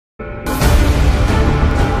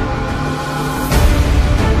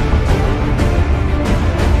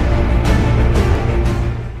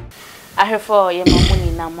for your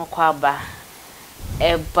money na mokwaba.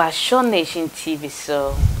 Seannation TV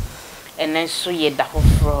so and then so ye da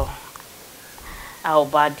hofro. Our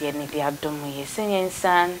body and the abdomen ye singing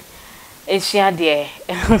son. It's ya dear.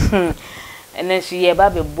 And then she ye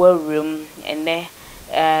baby ballroom and then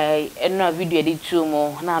no video edit two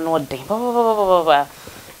more na no day.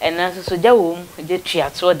 And then so jawum je tria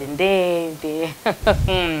to den day.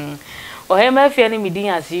 Oh hey my feeling me din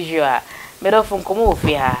as usual. Me do fun komo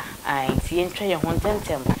ofia. Ai ti entwa ye ho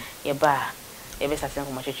tentem ye ba. Ye be sasen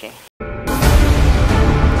komo cheche.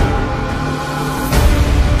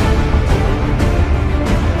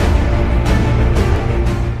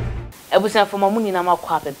 Ebusan for mamuni na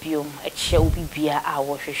makwa pepium e che obi bia a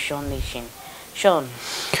wo Seannation. Sean.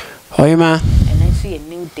 Hoy ma. And then see a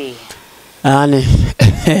new day. Ani.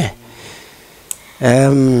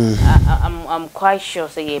 I'm quite sure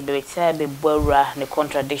say you be tell be bora the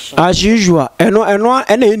contradiction. As usual. Eno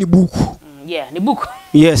any book. Yeah, the book.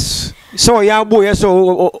 Yes. So ya bo yes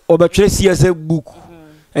o be tire CS book.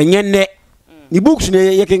 Enye ne. The books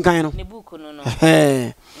ne ye ken kan no. The book no.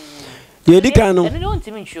 Ye di kan no. And don't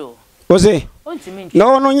mean sure. What's it?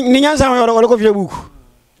 No, ni nyansa wa ko fie book.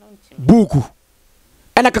 Book.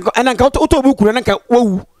 Ena ka auto book na ka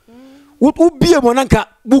wawu. Wo bie mo na ka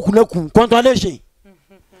book na ku contradiction.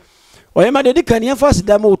 O yema de kan yan fast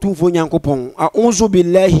da ma otumfo nyankopon. A'udhu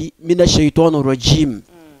billahi minash shaitanir rajim.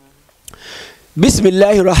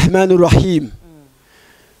 Bismillahir rahmanir rahim.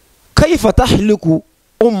 Kayfa tahliku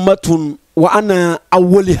ummatun wa ana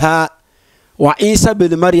awwalha wa Isa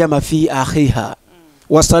bin Maryam fi akhiha.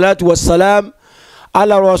 والصلاة والسلام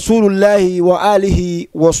على رسول الله وآله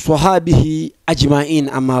وصحابه أجمعين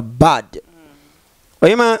أما بعد.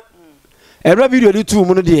 ويما every video you do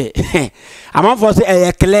mono de ama for say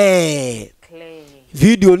e clear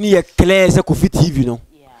video ni e clear say KOFITV no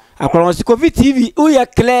akwa say KOFITV o ye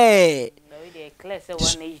clear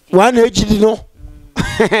 1HD no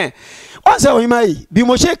o say oyima yi bi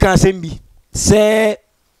mo she kan sem bi say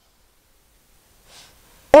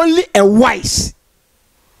only a wise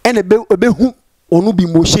and a behu onu bi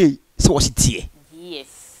Moshe so was it.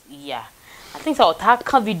 Yes, yeah. I think so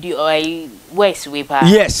that video or wise way.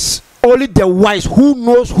 Yes, only the wise who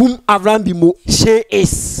knows whom Avraham Ben Moshe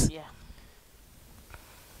is. Yeah.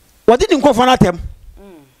 What didn't go for them?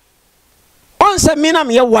 On se mina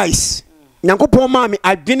me wise. Nyankopon ma me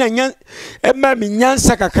adwene nya e ma me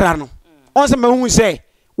nyansa kakra no. On se me hu say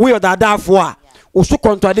we odada afo a wo so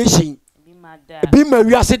contradiction. Bi ma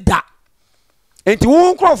wiase da. Enti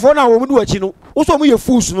won crofo na wo mu du achi no wo so mu ye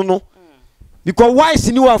fools no because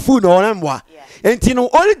wise ni wa fool no na mwa enti no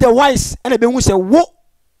only the wise and be hu say wo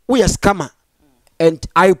we a scammer and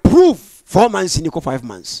I prove 4 months in 5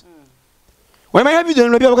 months when my video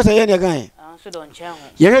no be because say yan gan so don che ho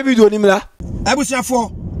ye video ni mla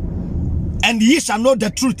abusiafo and ye shall know the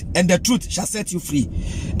truth and the truth shall set you free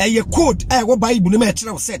ye code wo bible ni ma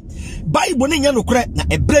kire wo set bible ni nya no kure na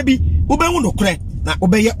ebra bi wo be hu no kure na wo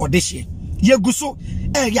be ye odehye Yeguso,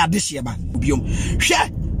 ya desheba. Biom.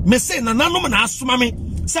 Hwe, me say na nanom na asoma me.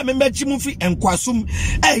 Say me mejimu fi enkwasum.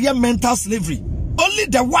 Ya mental slavery. Only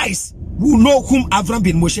the wise who know whom Avraham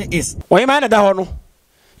Ben Moshe is. Oye man da ho no.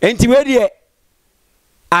 Enti we de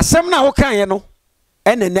asem na wo kan ye no.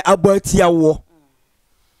 Ene abatia wo.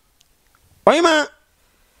 Oye man.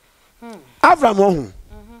 Avraham ho.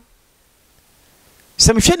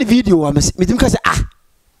 Sem hwe the video wa me dim ka say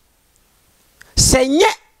senye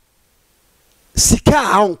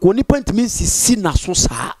sika onko ni pantimi sisi na so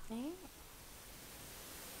saa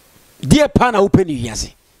die pa na open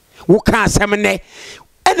wiase wo ka asem ne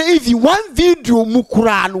and if you one video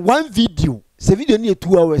mukura no one video se video ni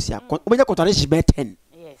 2 hours ya obeja kotare shi be 10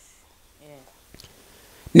 yes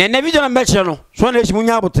ne video na meche no so na shi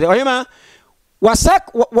munya abotre oyema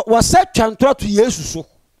wasa twantro to yesu so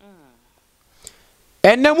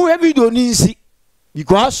and na mu video ni nsi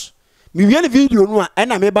because mi wie video no a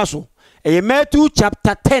na me ba so Matthew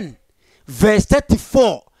chapter 10 verse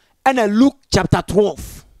 34 and Luke chapter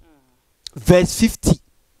 12 verse 50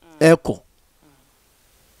 echo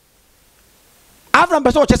Avraham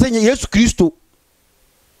beso che say Jesus Christo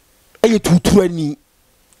e tutu ani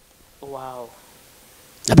wow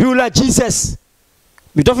Abiola Jesus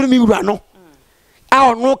mi do mi wura no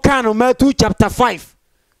a ono kan no Matthew chapter 5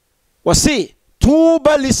 was say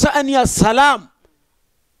tuba lisani salam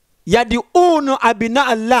yadi uno abina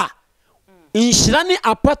Allah inshirani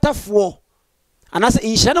apatafo anase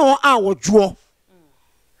inshirani won a wodwo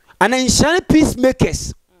ana inshirani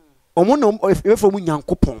peacemakers omo no efo mu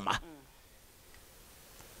nyankopon ma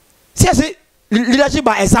say leadership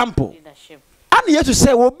by example and you to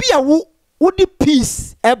say wo bia wo the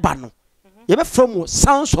peace eba no ye be from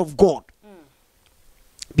sons of God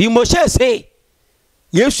bi Moshe say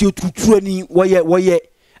Yesu tuturo ni woye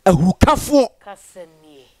ahurukafo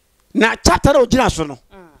kasani na chapter o gina so no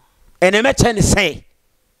ene me che ne say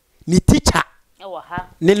ni teacher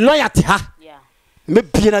ni lawyer te ha me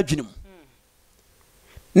bie na dwene mu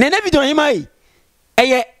ne na video yi mai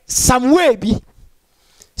eye Samuel bi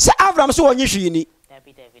se Avraham so wonye hwi ni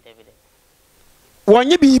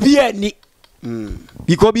wonye bibi ani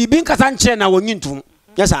because bibi nkasa nche na wonye ntum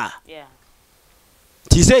yes sir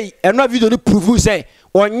ti say eno video ni prove say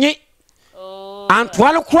wonye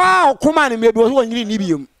antwale kwa okoma ne mebi wo wonye ni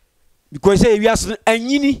biem because say wias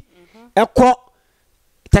anyini ekọ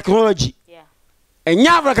technology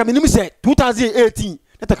enya Avraham ka minim say 2018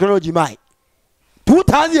 na technology mai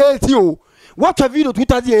 2018 o what a video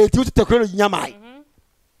 2018 technology nyamai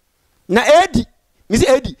na edi mi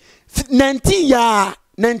say edi 19 ya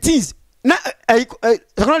 19s na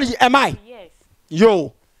technology am I yes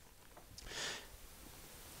yo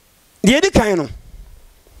the edi kan no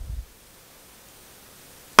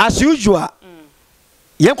as usual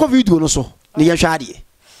yen ko video no so ne yen hwa ade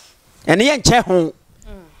ene yen che ho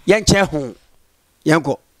yen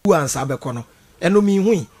ko wu ansa be kono eno mi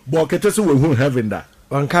hui bo kete se we hu heaven da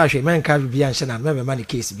on ka hwe men ka bia nche na me ma ne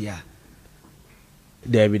case bia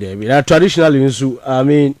David na traditionally nso I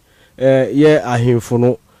mean yeah ahemfo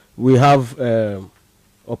no we have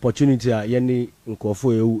opportunity yeni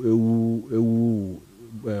nkofo ewu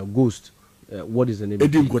ghost what is the name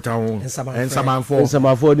Edim kota ho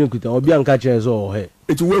ensamanfo din kota obi anka chere so o he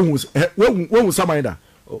eti we hu saman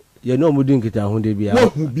ye no mu din kita ho de bia we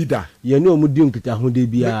hu bi da ye no mu din kita ho de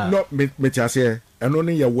bia no me tiase eno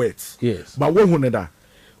ne ye words yes but we hu ne da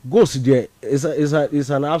ghost there is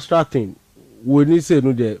an abstract thing we need say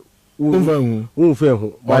no there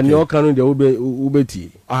unfa but no kan no there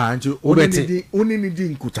ubeti nti oni di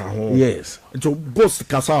nkuta ho yes nti ghost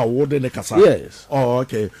kasa wo de ne kasa yes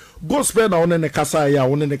okay ghost be na one ne kasa ya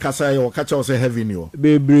o ka cha o say heaven yo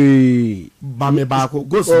bebre ba me ba ko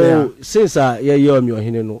ghost be since ye omi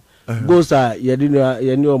ohene no ghost ye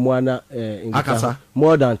ni omo ana akasa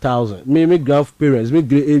more than 1000 me grandparents me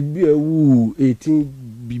 18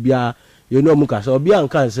 bibia you know mukasa obi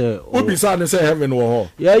anka say obi sa ne say heaven wo ho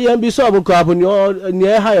ye bi so bu ko ni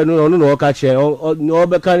e ha no no ka che no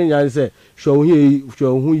be kan nya say show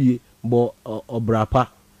hu yi bo obrapa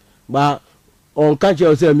ba on ka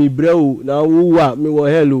che say mi brew na wu wa mi wo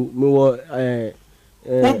hello mi wo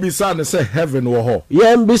obi sa ne say heaven wo ho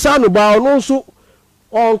ye bi sa no ba no so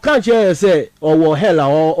on ka che say owo hella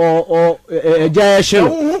o eja she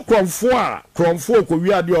no kromfo ko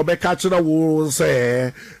wi ade obeka kire wo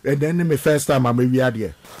say and then me first time am wi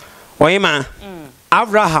ade oyima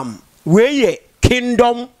Avraham weye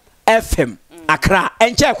Kingdom FM Accra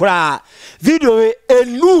enche kura video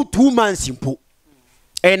enu 2 months impo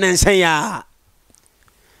enensen ya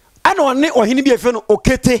ana one ohini bi efe no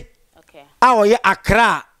okete okay a oye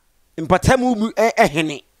Accra mpatamu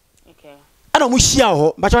ehene ana mu hia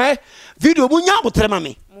ho ba cho video mu nya botre ma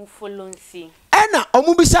me mu follow nsi ana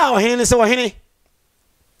omu bisa ohene se ohene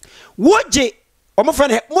woje omu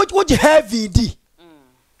friend woje heavy di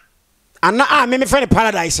ana a me friend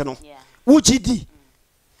paradise no woje di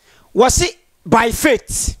wasi by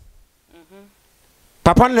faith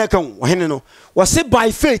papa na kan ohene no wasi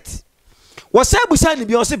by faith wasi busa ni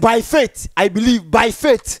bi wasi by faith I believe by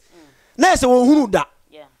faith na se wo hunu da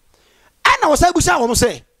ana wasi busa wo mo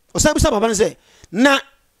se osabusa baba ne say na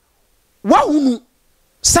wa hunu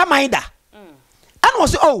samaida ana wo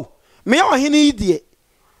say oh me ya ohene idie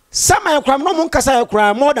samai kram no mo nkasa ya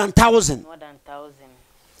kra more than 1000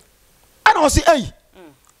 ana wo say ei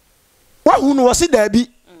wa hunu wo say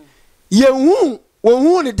dabi ye hu wo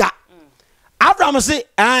hu ni da Abraham say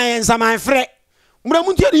en samai frɛ mura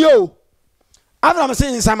muntie de yo Abraham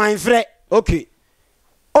say en samai frɛ okay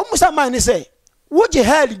o musa man ne say wo je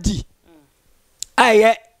hell di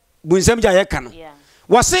aye bunsam ja ye ka no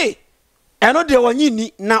wo se eno de wonyi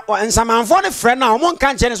ni na ensamanfo ne frɛ na omo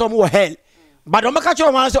nka nche ne so omo wo hell but omo ka che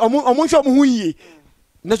omo se omo hwe omo hu yie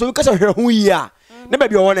na so ka se hwe hu yie a ne ba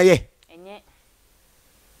bi o na ye enye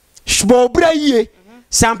shbo bra yie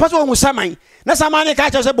sampa so omo saman na saman ne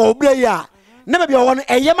ka che se bo bra yie a ne ba bi o na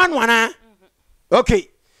eye ma no ana okay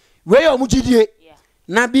we omo gidie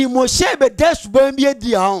na bi Moshe be desu ban bi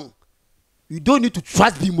edi a you don't need to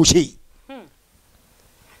trust bi Moshe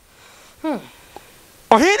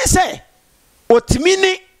ohene say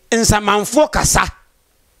otimini nsamanfo kasa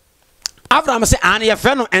Abraham say an ye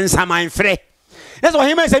fe no nsamanfre yes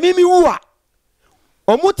ohene say mimi wu a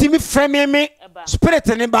omutimi frɛ me spirit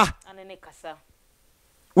ne ba anene kasa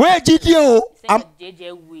we gidie o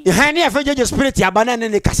jeje wi he ne afa jeje spirit aba na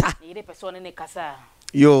ne kasa ne person ne kasa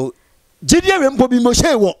yo Jidie we mpo bi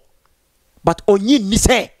Moshe wo but onyi ni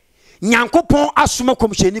se Nyankopon asoma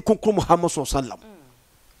komhyeni konkro Muhammad sallam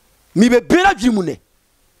mi be bera dwimu ne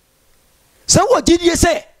se wo jidie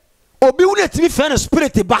se obi wu ne timi fe na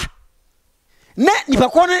spirit ba ne nipa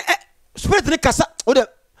ko ne spirit ne kasa o de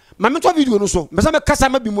mame to video no so me se me kasa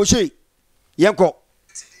ma bi Moshe yenko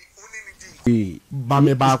ba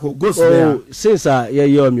me ba ko ghost there since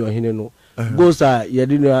ye omi ohene no ghost ye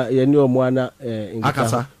ni omo ana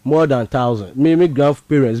akasa more than 1,000 me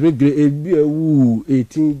grandparents me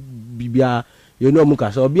 18 bibia you know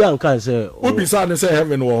mukasa obi anka say obi sa ne say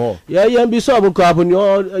heaven wo ho ye bi so bu ko apo ni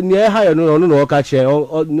e ha no no ka che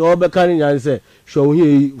no be kan nya say hwo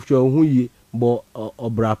hu yi bo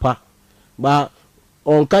obrapa ba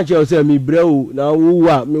on ka che say mi brewu na wu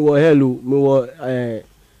a me wo hello me wo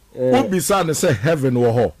obi sa ne say heaven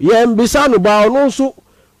wo ho ye bi sa no ba no so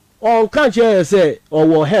on can't you say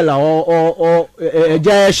or hella or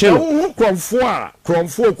jayashino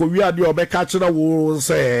cromfo ko wi ade obeka kire wo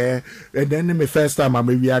say and then me first time am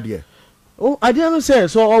wi ade oh I didn't say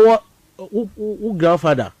so or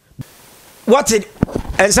grandfather what it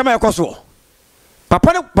and some ekoso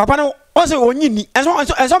papa no o say onyi ni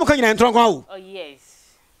enso mo kan nyina entro kwa o oh yes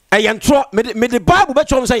e yentro me the bible be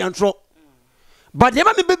chom say yentro but dey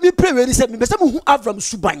ma me pray we ni say me be say mo hu Avraham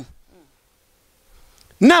suban.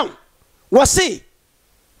 Now, what say?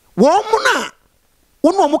 Womuna,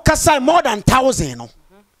 one kasa more than 1,000. No,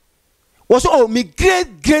 was oh me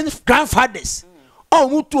great grandfathers. Oh,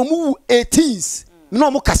 mu 18s.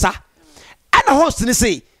 No mo kasa. And the host ni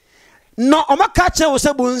say, no, oma catcher was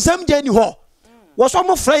a bonsam jeni ho. Was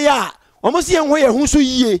almost freya. Almost young way who so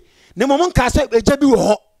ye. Ne momon kasa a jabi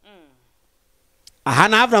ho.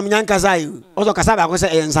 Ahana Avraham Yankazai. Also Kasaba was a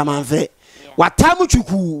ensamanfe. What time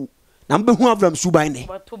chuku? Nambe hu Avraham suban ne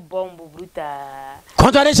bato bombo bruta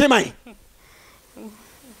contradiction mai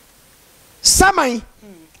samai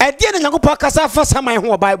e die ne Nyankopon kasa fa samai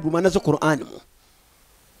ho Bible man na Quran mu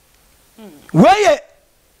weye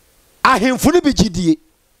ahemfu ne bigidie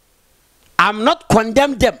I'm not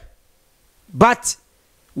condemn them but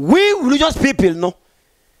we religious people no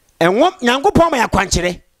and Nyankopon ma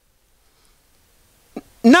yakwankyere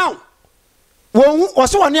now wo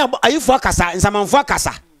so woni ayifo akasa nsamanfo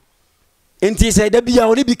akasa enti say da bia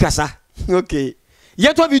oni bi kasa okay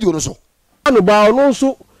yeto video no so anu ba no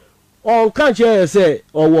so on kan che say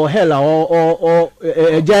owo hella or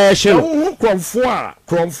jayashino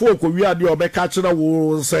cromfo ko wi ade obeka kire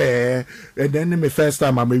wo say and then me first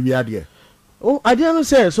time am wi ade oh I didn't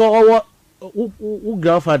say so or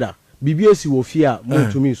grandfather bibiesi wo fia mo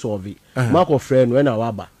to me solve mako friend when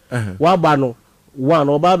waba no one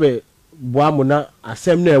oba be boamu na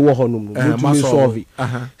asem na ewo honum no to me solve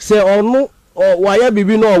say onu waya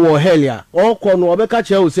bibi no wo hell ya okọ no obeka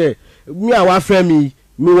che o say me a wa frame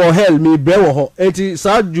me wo hell me bre wo ho enti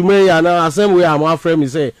sa djume ya na asem we am wa frame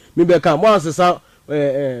say me be ka mo asesa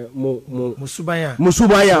musubaya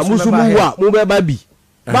musumuwa mo be ba bi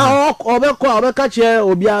ba obeka che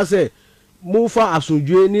obi a say mo fa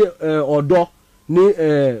asundue ni odo ni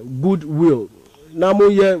good will na mo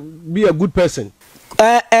ye be a good person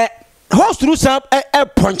host through some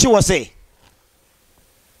punch was say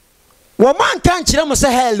wo man kan kire mo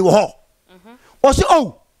say hell wo ho o say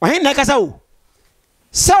oh wahin na kasa o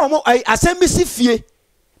say o mo asem bi si fie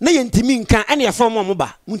na ye ntimi nkan ene ye fam mo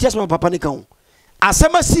ba munti asem papa ne kan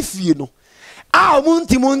asem si fie no a o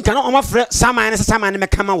munti mun kan o ma frɛ saman ne me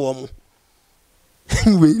kama wo mo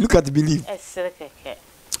we look at the belief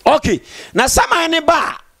okay na saman ne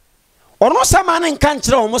ba ono saman ne kan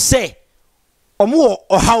kire o mo say o mo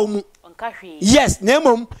o haw mu yes na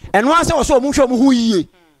mom eno ase o so o mo hwe o mo hu yiye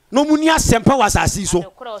no muni asempa wasasi so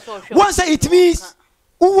one say it means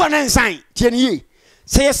who an ensign tieni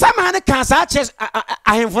say sama ne kan sa che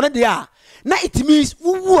ahemfo ne dia na it means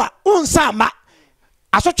who a unsa ma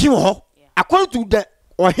asotwe ho according to the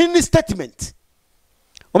ohini statement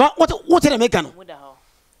what na make no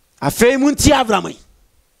afei munti Avraham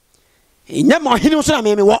nya ma ohini so na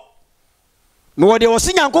me wo de wo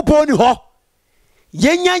se Nyankopon ni ho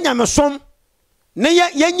yenya nyamesom ne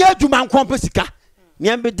yenya adwuma nkompa sika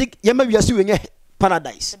niambe dig yema wiase wenye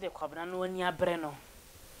paradise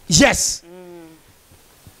yes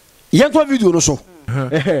yento video no so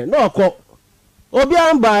no ko obi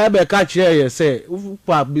amba ebe ka kire ye say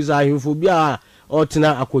pa biza ahimfo bia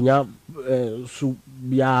otena akonya su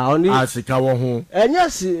bia oni asika wo ho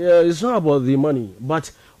yes it's not about the money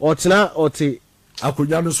but otena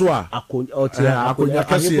akonya no so a akonya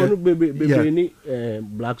kase bebe ni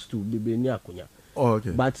black stool bebe ni akonya. Oh,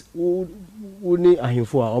 okay. But only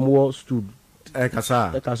ahimfo a omo stood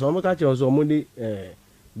kasa omo ka che oso omo ni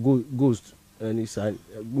ghost any sign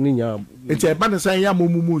ninya it's a ban say ya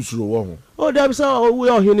mumu oh there so we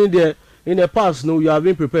are here there in the past no you have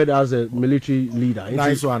been prepared as a military leader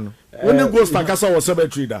nice one when you go Stankasa or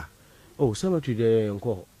cemetery da oh cemetery there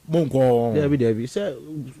nko monko Debbie say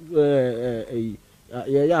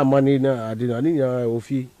yeah money na adina ninya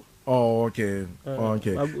ofi. Oh, okay.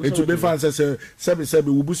 Okay. It to be fancy say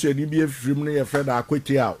we busu ni be film na your friend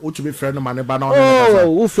akwete a o to be friend man ba na on na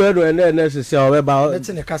who friend and then necessary about let's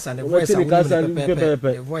in the casa the voice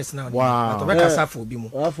the voice now wow to be casa for bi mu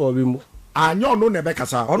for bi mu anyo no na be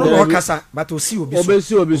kasa ono no kasa but osi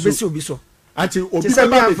obi so anti obi be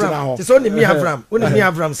ba betina ho ti so ni mi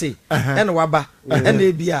Avraham say en waba en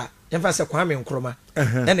e bia yemfa se Kwame Nkrumah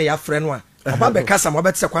en ya friend no a oba be kasa mo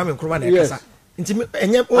be se Kwame Nkrumah na kasa nti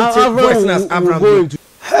enye voice na Avraham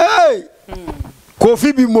hey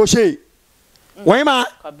Kofi bi Moshe wema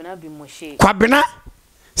Kwabena bi Moshe Kwabena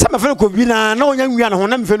sama fe ko bi na onya nwia na ho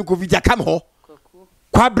na me fe ko bi ja kam ho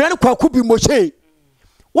Kwabena kwaku bi Moshe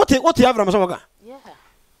what Avraham so waga yeah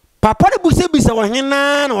papa de buse bisa wo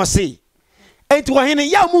hena na o se enti wo hena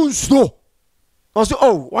ya mu nsuo o se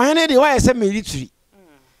oh wo hena de wa ese military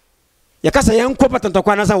ya kasa ya nko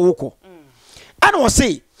patantokwa na sa wo ko ana o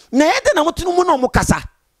se na yede na mutunu mu no mu kasa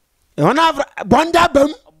e hona bonda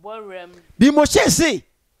bam bi Moshe se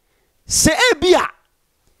ebia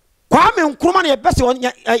Kwame Nkrumah na yebese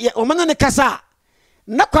o mena ne kasa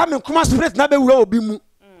na Kwame Nkrumah spirit na be wura obi mu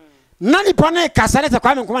na ni pone kasa na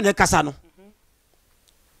Kwame Nkrumah na kasa no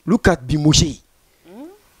look at bi Moshe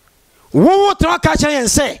wo tra ka chen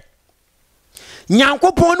say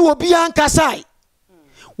Nyankopon ni obi an kasai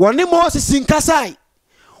woni Moses sin kasai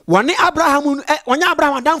woni Abraham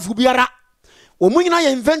adamfu biara omunyina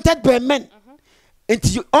ye invented by men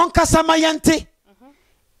enti on kasa mayante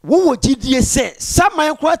wo gidie se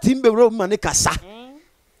saman kwa timbe ro mane kasa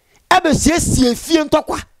ebe siesie fie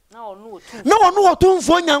ntokwa na ono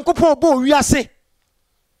otumfo Nyankopon bo wiase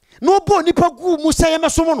no bo nipa gu mu seye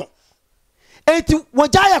mesomo no enti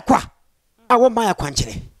wojaya kwa awo maya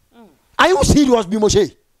kwanchire are you serious bi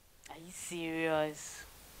Moshe are you serious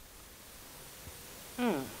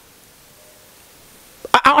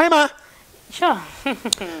Emma sure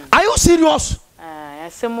are you serious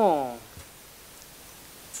asemo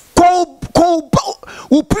ko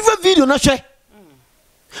previous video na hwe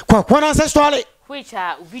kwa na say story which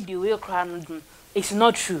video we cry it's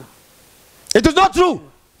not true it is not true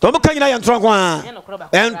to mo kanyina ya ntron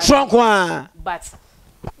but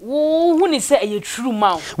who is say a true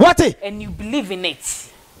man what and you believe in it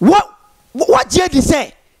what je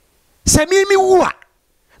say se mi wu a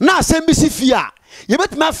na asem bi si fia ye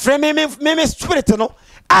betima frame me spirit no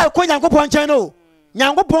a ko Nyankopon chen no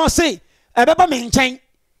Nyankopon say e beba me nchen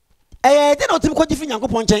de no tim ko gifi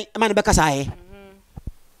Nyankopon chen e ma ne be kasa he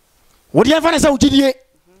wo de fa na say ugidie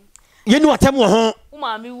ye ni watem wo ho wo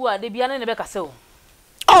ma mi wu a de bia ne be kasa o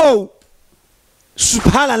oh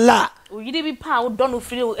subhanallah o yidi bi pa wo don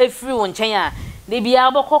free wo nchen a de bia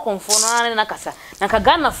obokọ konfo no na kasa na ka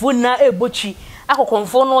Ghana fo na ebochi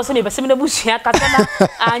akokonfo no se me bese me na busua kasa na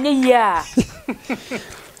anye ya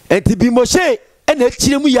enti bi Moshe e na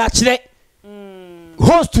kiremu ya kire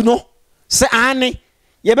host no se ane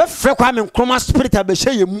ye be frɛ Kwame Nkrumah spirit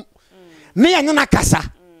abehye ye mu ne ye na kasa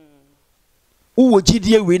wo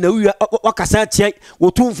gidie we na wo kasa tie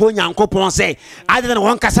wo tumfo Nyankopon se ade na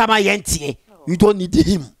won kasa ma ye ntie you don't need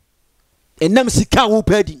him enam sika wo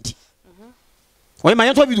padinti oy ma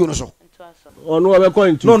yento video no so ono be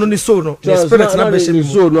coin no ni so no the spirit na be shemi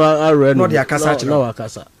so no are no dia kasa chi no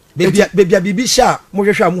akasa bebia bibi sha mo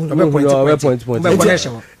hwehwe amu no be point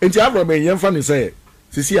enti Avraham Ben yemfa ni say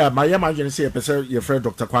sisi a ma yema dwene say pese ye friend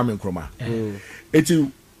Dr. Kwame Nkrumah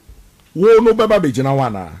enti wo no beba be gina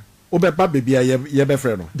wana o beba bebia ye be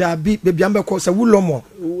friend no da bebia mbe ko say wulomo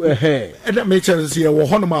e me chere say wo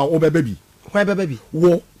hono ma o beba bi kwa beba bi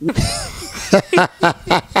wo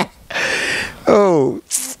oh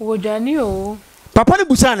wo jani o papa ne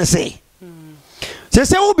busa ne say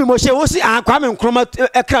se wo bi Moshe wo si Kwame Nkrumah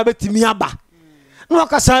ekra betimi aba na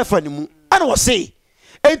wakasa fa ni mu ana wo say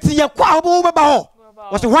enti ye kwa obo beba ho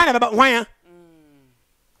wo se hwan na beba hwan ya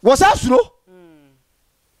wo sa suro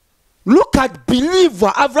look at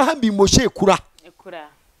believer Avraham Ben Moshe ekura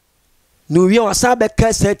no we was abe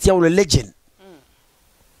set your religion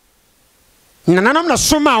nananam na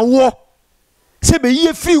soma wo se be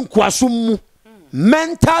ye free nkwaso mu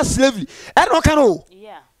mental slavery e no kan o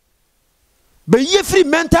yeah be ye free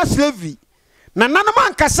mental slavery nananam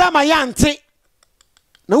ankasa ma yante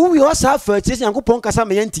na wo wi o sa fa tie Nyankopon kasa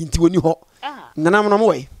ma yanti nti woni ho nananam no mo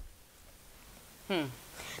we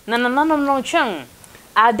nananam no chen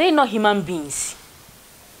are they not human beings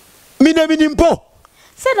minimpo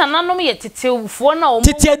Said nananom ye tete fo na o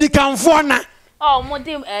tete di kanfo na oh mo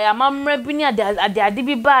de amamra bi ni ade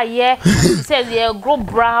bi ba ye said ye grow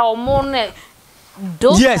bra o mo ne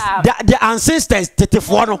yes the ancestors tete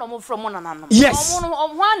fo no yes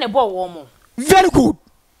who na bo wo mo very good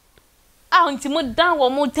nti mo dan wo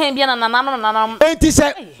mo tan bia na nananom enti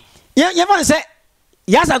se ye fa se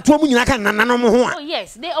yasa to mu nyina kan nananom ho a oh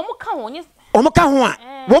yes they omo ka ho nye omo ka ho a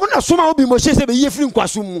wo mo na soma wo bi mo se be ye firi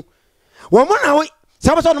nkwaso mu wo mo na wo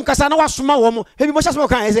sabe so no kasa na wasoma wo mo he bi mo sha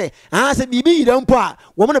kan se se bibi yira mpo a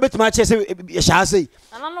wo mo na betuma che se sha se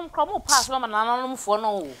nananom kro mo pass ma nananom fo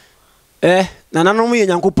no nananom ye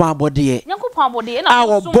nyankopon abode na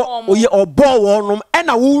obo wo nom e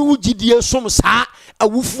na wo gidie som saa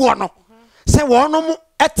awufuo no se wo nom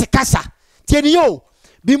etikasa tieni yo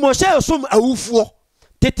bi mo sha som awufuo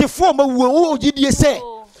tetefo ma wo gidie se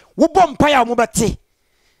wo bom pa ya mo bete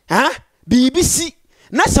bibisi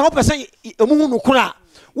na se wo pese emu hu nukura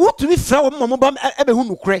wo tumi fra wo mo ba ebe hu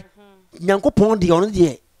nukure nyankopon de ono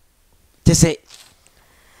de te se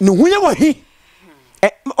no hu ye wo hi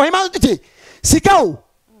oyema tete sika o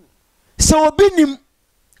se obi nim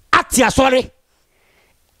ati asore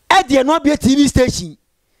e de no bia TV station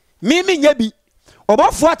mi nya bi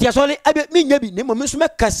obofo ati asore e mi nya bi ne mo so me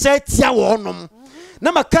kasa tia wo nom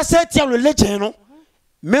na ma kasa tia lo legend no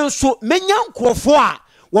me so menya nkrofo a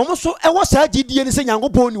wo mo so e wo saa gidie ni se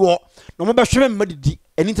nyankopon ni wo no mo be hwere mmadidi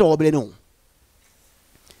eni nti wo bele no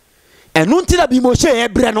enu nti da bi mo hye e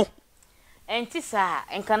bre no enti sa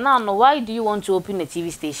enkana no why do you want to open a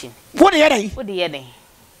TV station what the yedai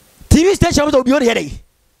TV station what obi o the yedai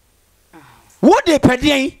what they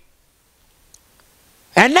pedien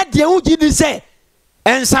and let the uji di say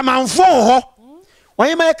ensamanfo ho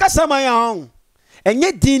oyin ma kasa man ya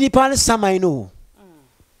enye din nipa ne saman no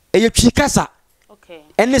eye twi kasa okay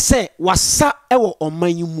ene say wasa e wo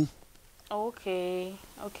oman mu okay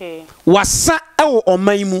wasa e wo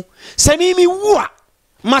oman mu se mi wu a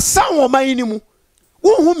masa wo oman ni mu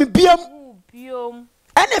wo hu mi biam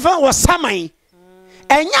ene fa wo saman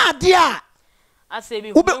enya ade a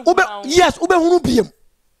asebi ube yes ube hunu biam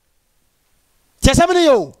tiasamene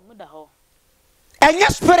yo enya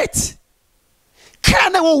spirit kra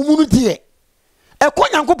na wo hunu die e ko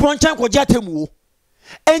nyankopon chan ko jatemu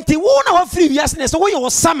enti wo na wo free wiase ne so wo ye wo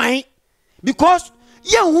saman because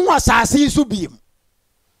ye hu asase su biam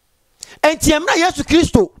enti emra Yesu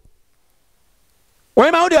Kristo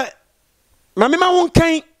we ma wo de mama ma won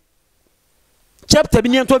kan chapter bi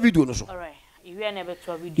ni ento video no so all right you hear never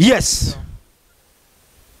to video yes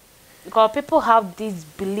because people have this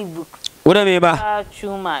belief what I mean ba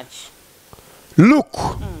too much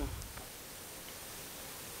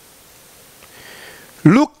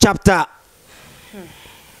Luke chapter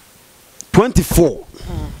 24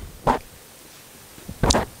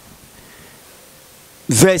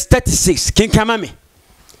 verse 36 kin kama me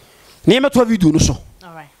ne to video no so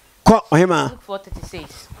all right ko ohema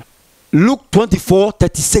Luke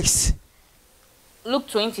 24:36 Luke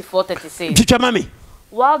 24:36 Chichama me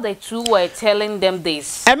while the two were telling them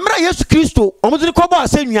this emra Yesu Kristo omudiri ko ba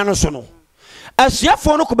asenua no so no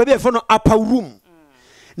asuafo no ko bebe efo no upper room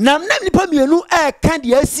nam nipa mienu e kan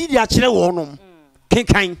de asi de a kire wo no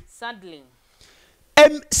kenkan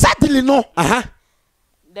sadly no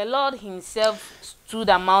the Lord himself stood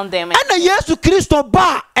among them and Yesu Kristo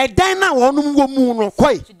ba edan na wo no wo mu no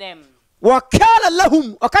koi to them wakala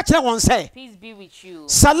lahum okachire won say peace be with you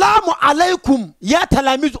salamu alaikum ya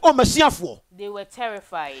talamiz o masiafo they were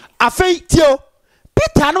terrified afei tio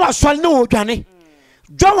Peter no asole no odwane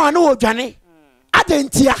John no odwane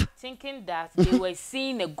adentia thinking that they were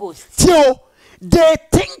seeing a ghost tio they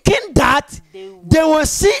thinking that they were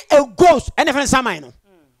seeing a ghost and friend samai no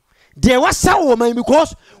they was so woman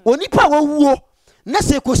because onipa wawuo na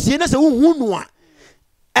se kosie na se hu no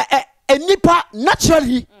a nipa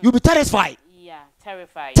naturally you be terrified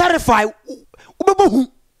terrified ubebohu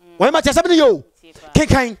why ma tsabe yo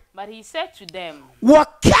kenkan but he said to them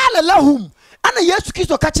wakala lahum ana Yesu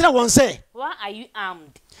Kristo ka kira won say why are you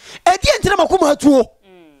armed edi entina makoma atuo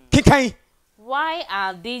kenkan why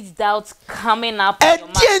are these doubts coming up in your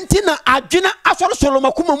mind edi entina adwena asoro solo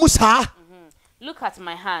makoma mu saa look at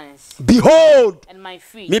my hands behold and my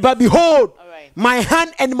feet me ba behold right. my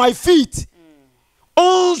hand and my feet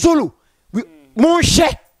onzulu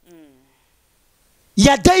monshe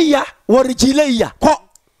yadaya warijileya ko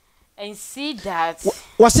and see that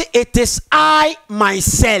was it is I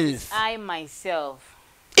myself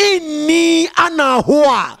inni ana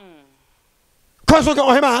huwa koso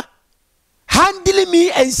ko hema handle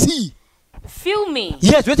me and see feel me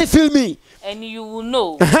yes wait feel me and you will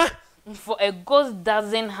know For a ghost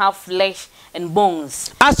doesn't have flesh and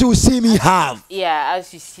bones. As you see me have. Yeah,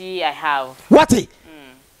 as you see, I have. What?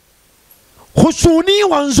 Husuni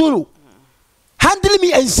wanzuru. Handle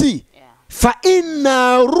me and see. Fa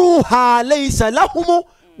inna ruha laysa lahumu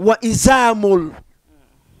wa izamul.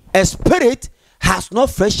 A spirit has no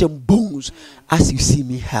flesh and bones, as you see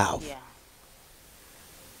me have.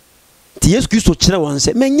 Yes, Christo Chira one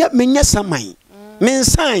said, Menya samai. Men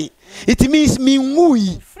sign. It means me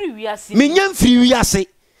wui. Menyan free yase.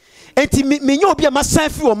 And me be a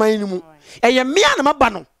massive for my animal. And ya me and my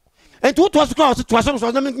bano. And what was close to us,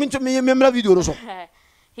 me video.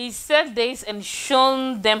 He said this and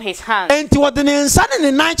shown them his hands. And to what the sun and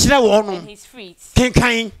the night and his feet.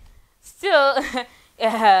 Kind. Still,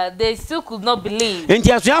 they still could not believe. And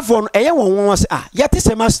yes, you have one, was yet is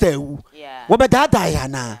a master. Yeah. What about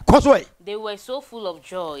Diana? Causeway. They were so full of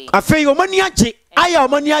joy. I feel your maniaci, I am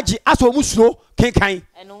maniaci, as a muslo, kind.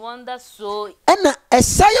 And wonder so. And a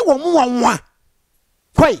say one.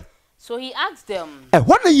 Quay. So he asked them,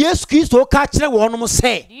 what a year's Christo catch the one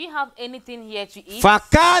say. Do you have anything here to eat?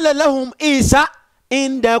 Fakala lahum isa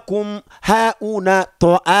indakum hauna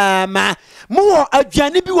to'ama. More a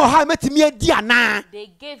janibi wa hametimi diana. They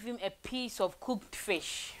gave him a piece of cooked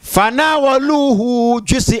fish. Fana waluhu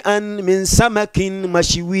jusi'an min samakin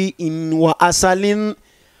mashiwi'in wa asalin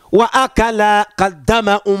wa akala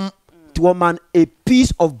qaddama to a man a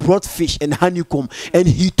piece of broad fish and honeycomb, and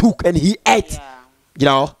he took and he ate. Yeah. You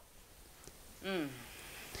know?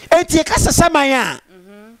 And you can't say Samaya.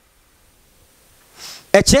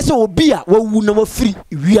 A chess will be a woman free.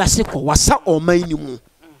 We are sick or was or minimum.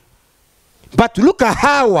 But look at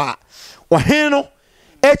how or Heno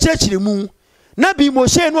a church in the moon. Nabi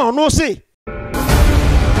Moshe no say.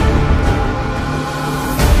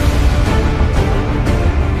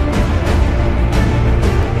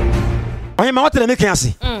 I am out to make I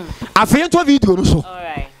see. I feel to a video. All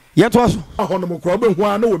right. Yet was a honorable problem who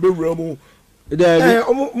I know will be real. We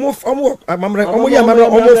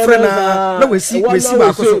see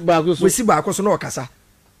back also no kasa.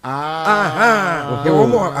 The one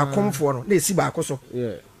more I come for they see back also.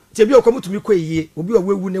 Yeah. Tebio come to me kwa ye, obi wa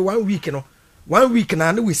wewu ne 1 week no. 1 week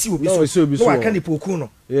na we see obi so. No aka ni poku no.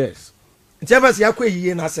 Yes. Nteba se akwa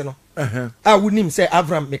ye na ase no. Ah wonim say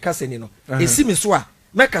Avraham me kasa ni no. Esi me so a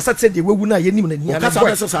me kasa te de wewu na ye nim na nia na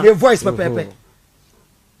voice pepe.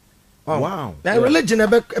 Wow. That religion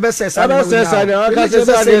ebe says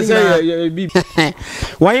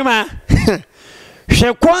why ma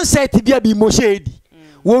she concert bia bi Moshe di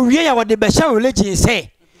wo wie ya wode be sha religion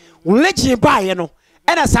say religion ba ye no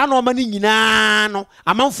e na sa no ma ni nyina no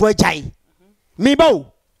amanfo agyan me ba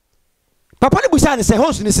o papa ni busa ni say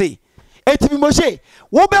host ni say eti Moshe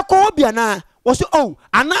wo be ko bia na wo so oh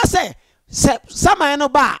ana say sama no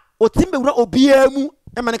ba o timbe wura obia mu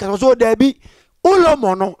e ma ne ka so da bi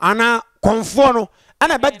ulomo no ana konfo no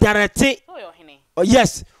ana ba darete oh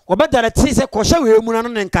yes wo ba darete se ko hye we mu na no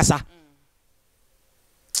ne nkasa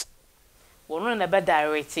wono na ba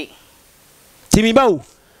darete timi ba o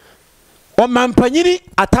mampanyini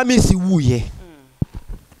atamisi wuye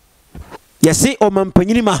yesi o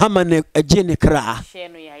mampanyini mahama ne aje ne kra hye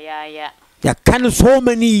no ya kan so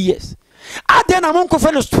many years adena mon ko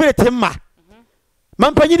fe no spirit ma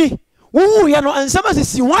mampanyini wu ya no ansama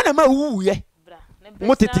sisi wana ma wu ye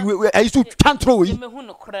moteti I used to tantro yi me hu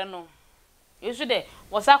no kore no yesu de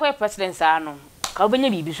wasakwa president sa no ka obenya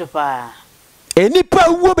bibi so pa enipa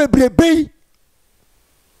wu bebrebe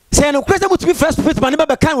se no kwese mutumi first spirit man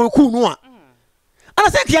ba kan wo ku no a ana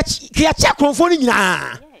se kia check konfo ni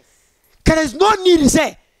nyina there is no need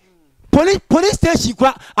say police station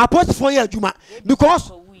kwa apost for ya adwuma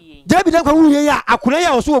because David kwa wu ye ya akuna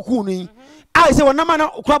ya so ku no I say wonama na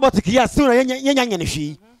kwa botiki ya so yenya ne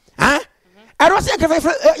hwi ha I don't say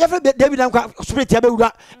David and spirit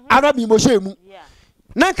Abura Arabi Moshe mu.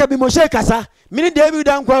 Nanka bi Moshe kasa, mini David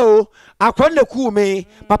and Quao, I call the cool me,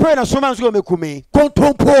 Papa and so much go me kume,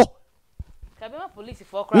 Contompo. Police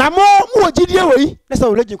for Namo, more GDA, let's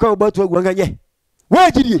all let you go about to Wanganye.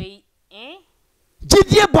 Where did you?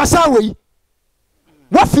 GDA Basawi.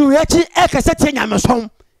 What you actually exerting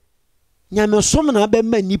Yamasom? Yamasom and Abe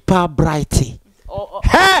Nipa Brighty. Oh,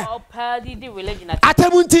 party the religion at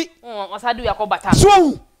Atamunti. What's I do ya bata.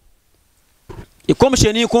 So the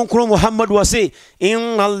commission Konkro Muhammad was say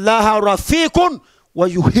in Allah Rafiqun wa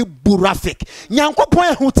yuhibbu Rafiq. Nyanko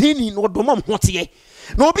point hotini no domam hotie.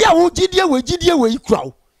 No be a wo gidie we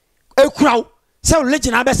kraw. E kraw. Say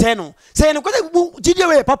religion abese no. Say no ko gidie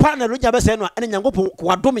we papa na religion abese no ene nyanko po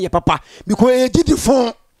wadom ye papa because e gidi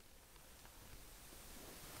fon.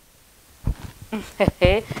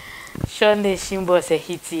 Shonde Shimbo se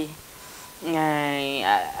hiti.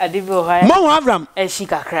 Adibo high. Mo Avraham. She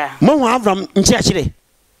kakra. Mo Avraham nchechire.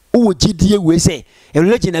 O GDA we say a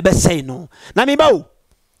religion e be say no. Na me ba o.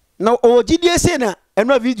 Na o GDA say na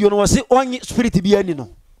eno video no was say on spirit bi ani no.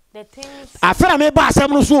 The things afera me ba asem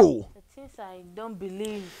no so. The things I don't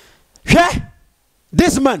believe. Hwe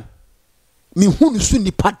this man me hunu su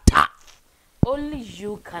ni pata. Only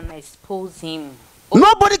you can expose him.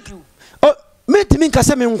 Nobody oh me timi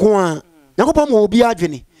nkase me nko a. Yakopom mo obi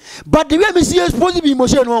adwene. But the way me see expose be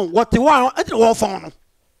Moshe no what the one e wo fon no.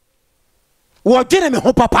 Wo dwene me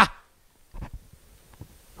ho papa.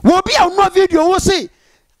 Wo bi a no video wo say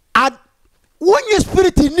ad when your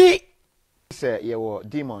spirit ni say you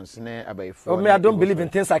demons ne abayfo. Oh me I don't believe in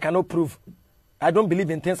things I cannot prove. I don't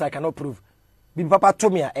believe in things I cannot prove. Bibi papa to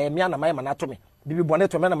me me na my na to me. Bibi bone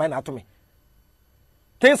to me na my na to me.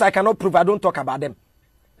 Things I cannot prove, I don't talk about them.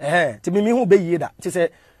 Ti me hu be yie da. Ti say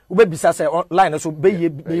ube bisa say online so be yie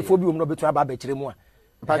before bi no betu aba ba kire mu a.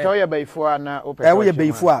 Pacho ye bayfo ana open. We ye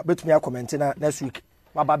bayfo a betumi a comment na next week.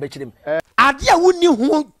 Aba ba kire mu. Ade a woni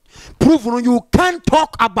hu prove no you can't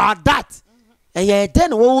talk about that.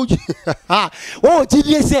 Then wo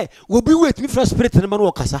GDA say we be wait me first spirit na man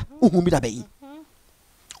wo kasa. Uhu mi da bayi.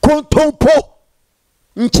 Kontompo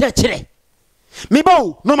nchechire. Me ba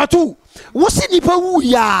number 2. Wo si nipa wu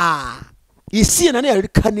ya. Isi na na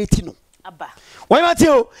rekaneti no. Aba. Why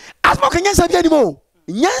Mateo? Asmo kan nyansa bia ni mo.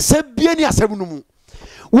 Nyansa bia ni asem no mu.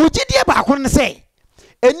 Wo GDA ba ko ne say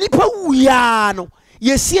enipa wu ya no.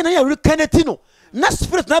 Yesi na ya rekaneti no. Na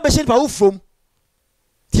spirit na be shin pa wo from.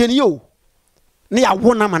 Tieni yo. Ne ya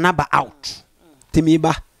wona manaba out. Timi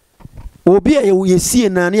ba. Obi a yesi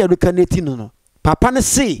na ya rekaneti no. Papa ne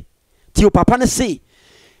say. Ti o papa ne say.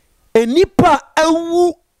 Enipa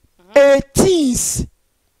awu 18s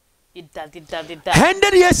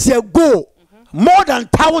 100 years ago more than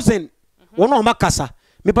 1,000 wono makasa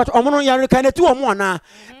me but omono ya rekaneti omo na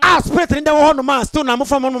a spirit in the wo no ma still na mo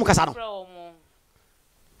from omo kasa no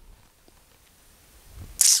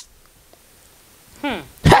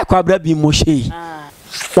ha kwa bra bi Moshe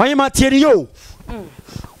wan ma tieri yo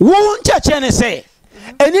wo ncheche ne say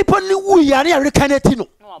enipa ni wu ya rekaneti no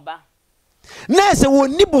na se wo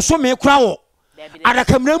ni boso me kura wo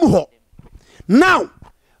adakamra mu ho now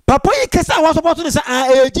papa yi kesa wa support ne say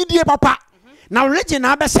GDA papa na religion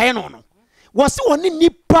na be say no no was woni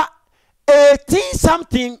nipa 18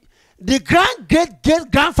 something the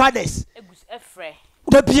great grandfathers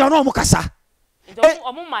the piano mo kasa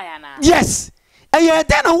yes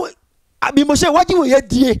then abi Moshe waji wo ye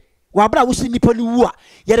die wa bra wo si nipa ni wu a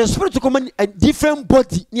ye the spirit to come a different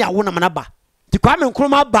body ni awo na manaba ti kwame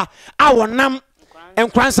nkroma ba a wonam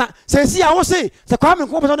enkransa sensi a wo say se kwame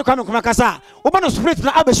nkroma so ne kwame nkroma kasa wo ba no spirit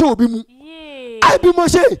na abehye obi mu abi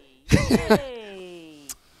Moshe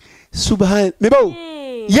subhan me ba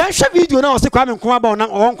ye hwe video na wo say kwame nkroma ba wonam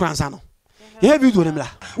o nkransa no ye video ne mla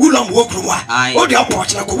ulom wo kromwa o de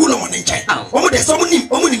approach na ko ulom ne nchen o mo de so mo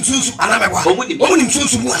nim sunsu anamegwa o mo nim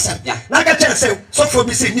sunsu mu asem na ka chere say so for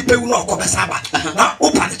bi say nipa wu na okobesa ba na o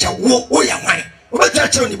pa ne che wo ya hwan o be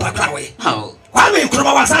chere nipa kra we kwame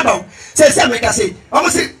nkroma wa saba say make us say o mo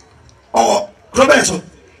say o Roberto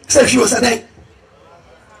say fi o say den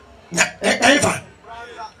na eva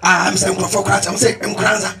am say nkrofo kra am say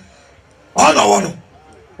nkranza o no wo no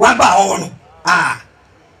wa ba o no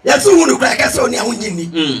yes who no cry kase oni ahunji ni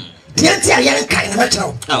the entire yan kai na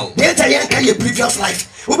metro the entire yan kai your previous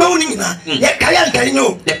life wo be woni na ye kai yan kai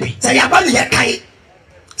no say ya ba ye kai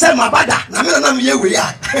say mabada na me na me ye we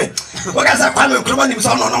ya wo ka say kwame nkroma ni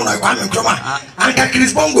so no kwame nkroma anka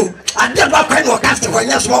Chris Bongo ade ba kwai no cast ko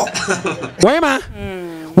nya small why ma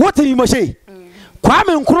what you Moshe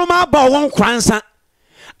kwame nkroma ba won kransa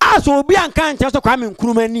aso obi anka nche so kwame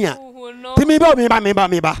nkroma ni a timi ba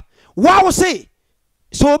me ba wow say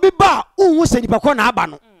so obi ba unhu se nipa ko na aba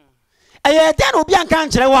no den obi anka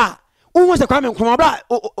nkyere wa unhu se kwame nkroma bra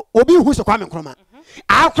obi hu se kwame nkroma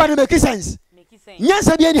akwa no make sense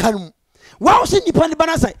nyansa bi ani hanum wa se nipa ne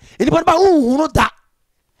bana sai nipa ba unhu no da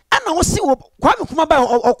ana wo se kwame nkroma ba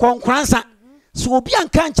okonkransa so obi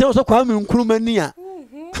anka nkyere so kwame nkroma ni a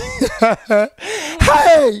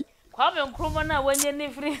hey kwame nkroma na wanye ni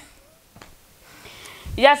free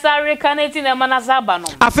yasare kaneti na manazaba no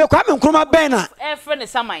afa kwame nkroma ben na efe ne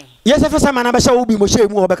saman yes efe saman na be sha obi Moshe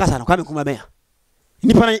mu obekasa na kwame nkroma ben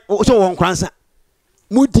nipa na so won kransa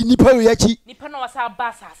mudi nipa we yachi nipa na wasa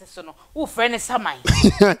ba sase so no wo fre ne saman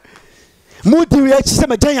mudi we yachi se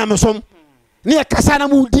majan yamesom ne yakasa na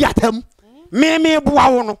mudi atam me boa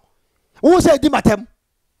wo no wo se di matam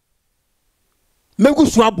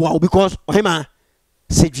megusu aboa because ohema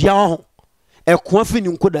se dua ho ekoa fi ni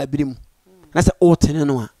nkoda birim na se otene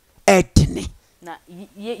no a edene na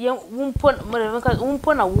ye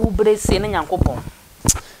wumpo na wo brese na Nyankopon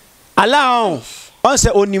allow on say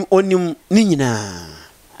onim ni nyina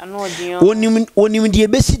ano de onim de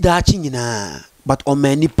besi daachi nyina but on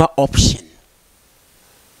manipa option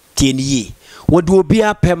tieni wo de obi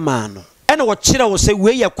apema no ena wo kire wo say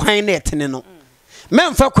we ye kwan na etene no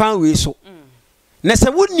memfa kwan we so na se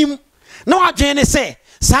wonim na wadwen ne se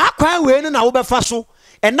saa kwan we no na wo befa so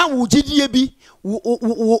ena wo gidie bi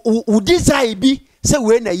wo desire bi se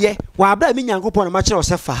we na ye wa abra mi Nyankopon na ma kire wo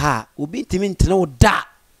se fa ha obi ntimi ntene wo da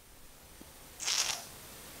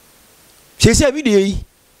Chese video yi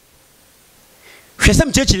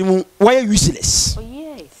hwesem chechiri mu why useless. Oh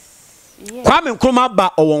yes. Yes. Kwame Nkrumah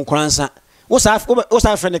ba owon kransa. Wo sa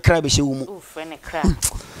friend cry be she wo mu. Oh friend cry.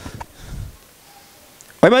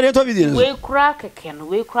 Why ma dey to video? We cry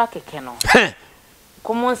keke no.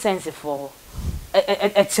 Common sense for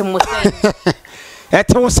etemosen.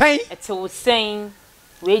 Etemosen.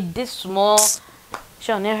 We this small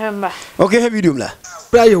show never remember. Okay, have video la.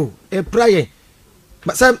 Prayer.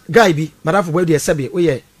 But some guy be madafo boy dey sebe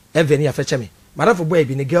we eveni afeche me. Madafo boy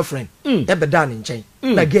be ne girlfriend. Ebe dan nchen.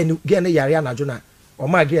 Na gen yare anadwo na o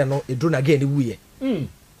ma gen no edru na gen wu ye.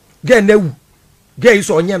 Gen na wu. Gen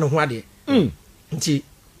so onye no ho ade. Nti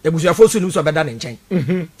ebusuafo so nim so be dan nchen.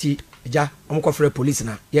 Ti eja omko frɛ police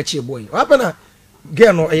na ye chi boy. What happen na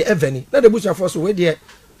gen no eveni. Na ebusuafo so we dey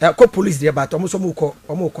ko police dey ba to omo so mo kɔ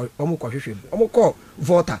hwehwem. Omo kɔ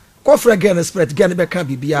voter. Ko frɛ gen spirit gen be ka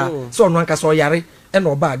bibia so no anka so yare e na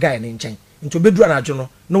oba guy ne nchen. Nti obedura na adwo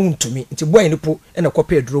no wuntumi nti boy ne po e na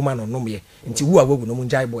kopa eduro ma no nomye nti wu awagu no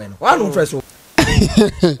munjai boy no wa no fresh so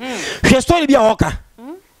hwe story bi a woka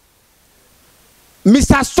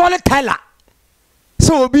Mr. Solid Tyler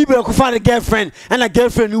so obi be ko fa girlfriend and a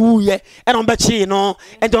girlfriend wu ye e no be chi no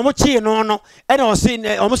e do mo chi no no e na o se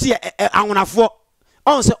anwonafo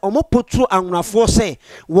on se o mo potru anwonafo se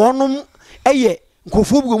wonom eye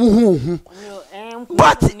nkofo bu mu hu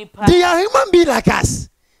but they are human being like us.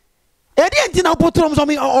 Edi enti na potrom so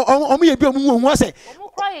omo ye bi omu hu ase omo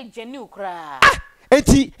cry genuine cry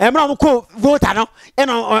enti emra omo ko voter no e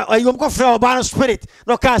no yom ko frɛ oba spirit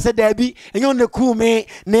no ka se da bi enyo ne ku me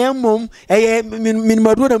na emom eye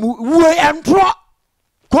minimadu na mu we entro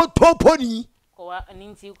ko toponi ko wa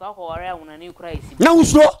ninti ko ore awuna ni cry si na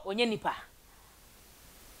usro onye nipa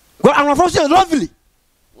go am for say lovely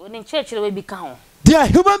oni church we bi ka ho they are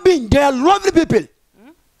human beings, they are lovely people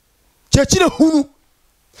church le hunu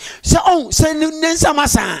se on se nensa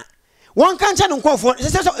masa one kan cha nko for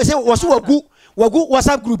se was wagu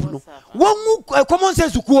WhatsApp group no one common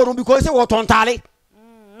sense ku no because say what tontale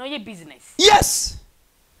no your business yes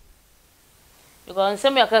because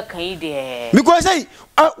some ya kan there because say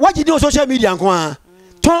what you do on social media nko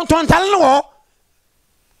tontale no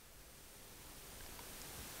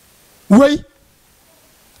wait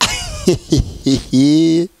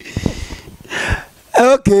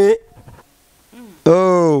okay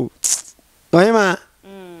oh Oyema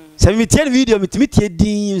se mi tie video mi tie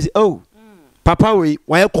din oh papa we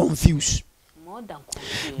why confused more than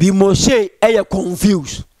confused be Moshe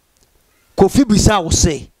confused Kofi bisa will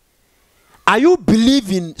say are you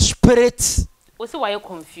believing spirits what's why you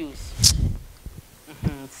confused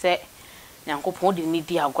say Nyankopon de ni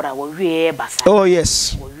di agora wo wie basa oh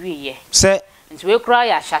yes wo wie say nti we cry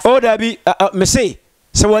ya sha oh da bi me say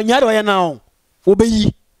se wanyare wo ya now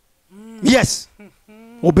obeyi yes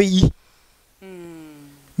obeyi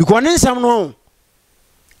because nsam no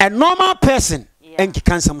a normal person and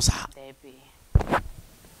can some sa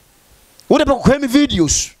what about me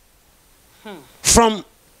videos from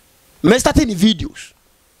me starting the videos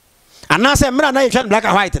and now say me na you black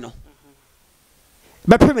and white no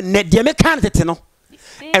be pem ne de me kan tete no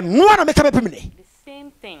and no na me ka be pem ne the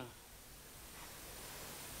same thing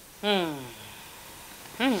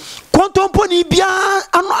kontompo ni bia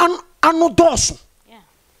anu doso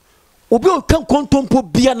obi o kan kontompo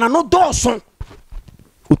bia na no doso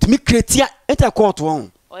utimi create enter court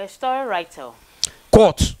won or a story writer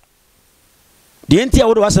court the entia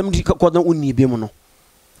wo do asem court na uni bi mu no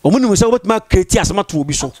omuni mu se wo betuma create asema to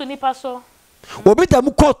obi so to nipa so obi da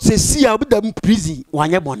mu court se sia obi da mu prison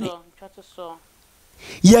wanye bone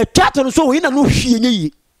ye chato no so wo ina no hwie nye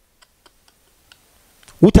yi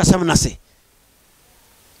wuta sam na se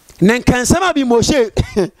nan kan sama bi Moshe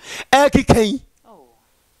kikan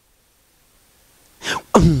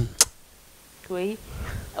we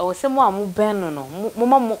o se mo amu ben no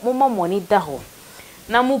mo money da ho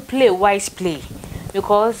na mo play wise play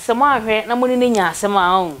because some ahwe na mo ni nya asem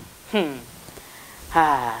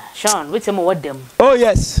a Sean we tell me what them oh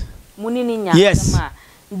yes mo ni nya yes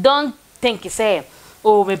don't think you say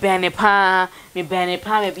oh me ben pa me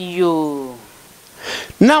yo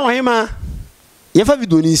Now I am a yefa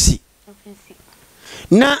video ni si.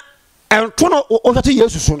 Na to no o to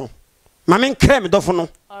Yesu so no. Ma men kra me dofo no.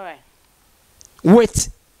 All right. Wait.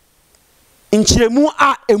 Nchiremu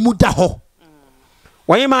a emu da ho.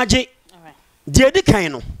 Why ma je? All right. Je di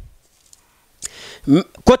kan no.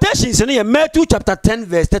 Quotations in Matthew chapter 10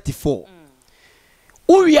 verse 34.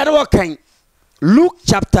 We are working Luke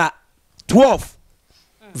chapter 12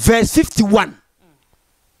 verse 51.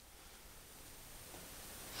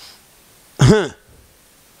 All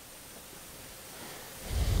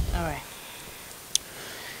right.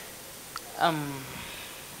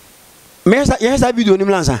 Yes, I video ni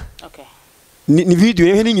mlansa. Okay. Ni video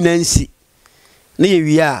ye ni nyina nsi. Na ye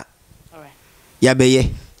wi a. All right. Ya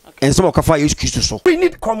beye. And some of Kafa use Christus so. We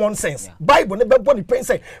need common sense. Yeah. Bible never body pain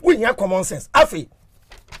say we need common sense. Afi.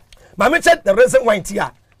 But me check the reason why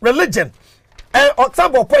here. Religion. And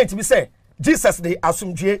example point we say Jesus they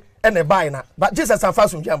assume and a buy na. But Jesus and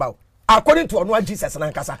first about. According to one Jesus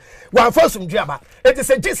and Ankasa. One first about. It is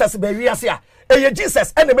a Jesus be we here.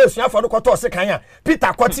 Jesus and the Messiah for the quarter second. Peter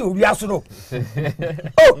Quati we are no.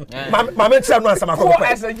 Oh, my mention no sama. Who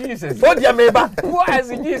as a Jesus? What dia meba? Who as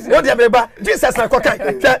a Jesus? What dia meba? Jesus na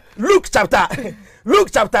kokai. Luke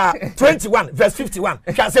chapter 21 verse 51.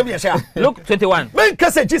 Can say me share. Luke 21. Men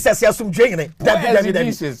can say Jesus ya sum dwene.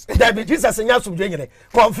 David Jesus ya sum dwene.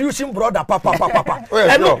 Confusion brother papa.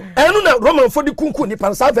 Enu na Roman for the kunku ni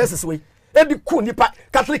pan verses we. Ebi ku nipa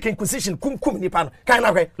Catholic Inquisition kum nipa no kan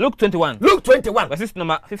na hwe Luke 21 verse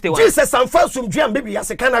number 51 Jesus and first sumdua baby ya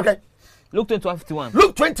se kan na hwe Luke 21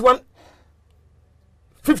 Luke 21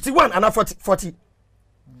 51 and 40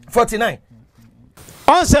 49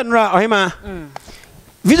 On senra ohima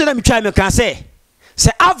video na mi try me kan say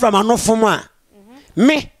Avraham anofom a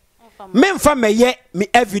me mfa me ye me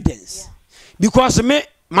evidence because me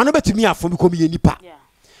mano betumi afom because me nipa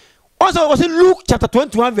also was in Luke chapter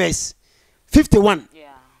 21 verse 51.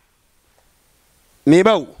 Yeah.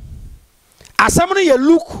 Meba. Asamno ye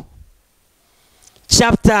Luke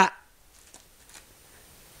chapter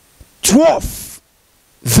 12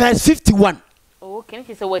 verse 51. Oh, can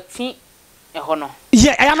you say what tea e hono?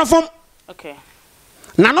 Yeah, I am from. Okay.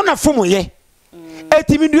 Na no na from ye.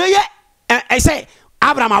 Etimi do ye I say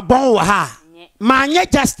Abraham abon wa ha. Ma nye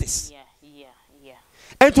justice. Yeah.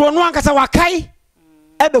 Ento ono ankasa wakai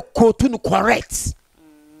ebe kotu no correct.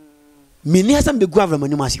 Mini hasam be go Avraham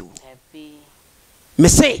anum asiwo. Me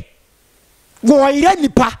say go ire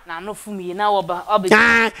nipa na no fum ye na oba obi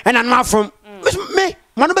and anu afom me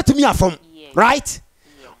manu betumi afom right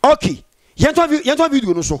okay yento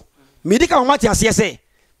video no so me dika o mati ase say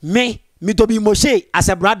me to be Moshe as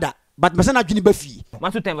a brother but me say na dwuni ba fi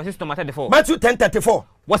Matthew 10 verse 34 Matthew 10:34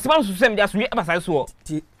 was man so sem dia so abasa so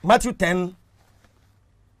Matthew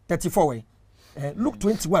 10:34 way Luke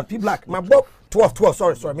 21 P black my book 12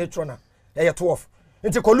 sorry me trona 12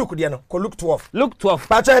 Into ko Luke there no ko Luke 12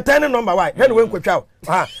 but 10 number why when we kwatwa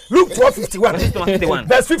Luke 12:51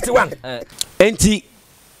 verse 51 enti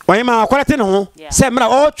wayema akwalate ne ho se mra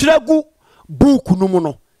o twiragu book no mu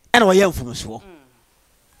no ena wo yemfom so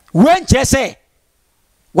wen che se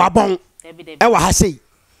wabon e wa ha sei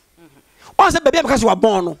o se bebe because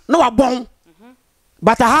wabon no na wabon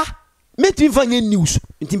but ha meet me for news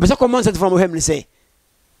enti pese common sense from him say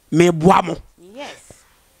me boamo yes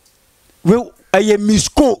we I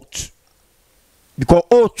misquote because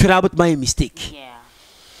all trouble my mistake. Yeah.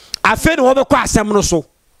 I feel no be kwa asem no so.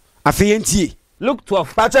 I feel entie. Luke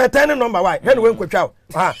 12. But 10 number why? When we kwatwa.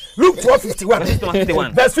 Luke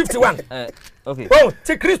 12:51. Verse 51. Okay. Oh,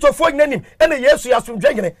 ti Christopher nanim ene Yesu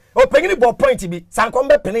yasumdwegene. O pengini bo point bi.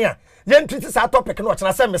 Sankombe pene a. Yen treat sa topic no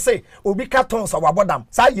chana say me say obi ka ton so wabodam.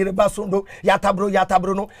 Sa yereba so ndo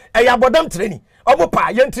yatabro no. E yabodam training. Omo pa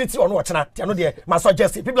yen treat ono chana. Ti ano de ma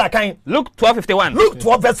suggest people are kind. Luke 12:51. Luke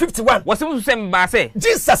 12 verse 51. Was him say me ba say.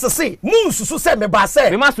 Jesus say, "Mun susu say me ba say."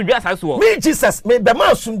 Me ma sudua asase so. Me Jesus me be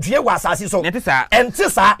ma sumdue wa asase so. Enti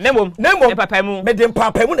sa. Nemom. E papa mu. Me dem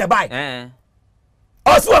papa mu na bai.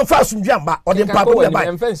 Oso an fa sumdue amba, o dem papa mu na bai.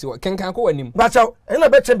 Emfansi kenkan ko wanim. Bachaw, ena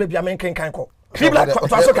be chen baby amen kenkan ko. Bibla to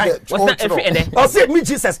aso kan. Was na every ende. O say me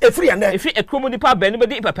Jesus efri ende. Efri ekromo nipa be no be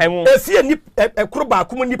di papa mu. Efie ni ekro ba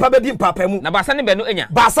akumu nipa be di papa mu. Na basa ni be no enya.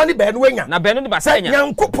 Basa ni be no enya. Na be no ni basa enya.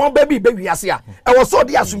 Nyankopon baby be wiase a. E wo so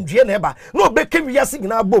di asumdue na eba. Na obeke wiase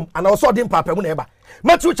nyina bom ana wo so di papa mu na eba.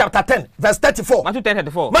 Matthew chapter 10 verse 34. Matthew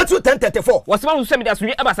 10:34. Matthew 10:34. Was man so me di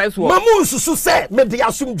asumdue abasa so. Mamu susu say me di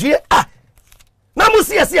asumdue ah. Na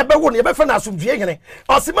musi ese ebe wo ne ebe fa na asumdue nyene.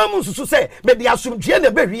 Osimamu susu say me di asumdue na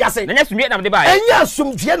be wiase. Na asumdue na me de bai. Enya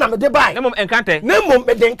asumdue na me de bai. Na mom enkrante. Na mom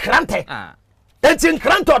me de enkrante. Enti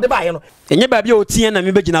enkrante o de bai no. Enye ba bia o tie na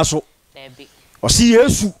me begina so. Debi. Osi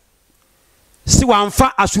Yesu si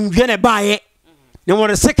wamfa asumdwe ne baaye ne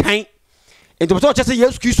wore sekan enti boto chese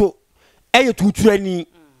Yesu Kristo eye tuturani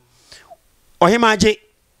ohemaje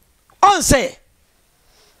on say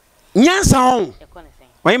nyansa on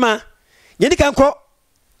ohema yedi kan ko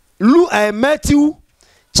Matthew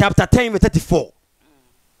chapter 10 verse 34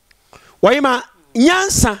 ohema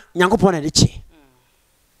nyansa nyankopon na de che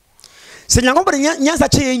se nyankopon nyansa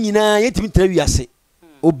che nyina yetimi tra wiase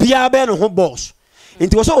obia be no ho boss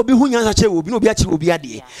enti wo so obi hu nyansa che obi no obi a che obi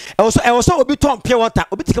ade e wo so obi ton pure water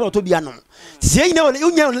obi tikala to bia no se nyina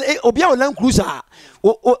obi a o lan cruise a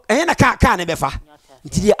ehye na ka ne befa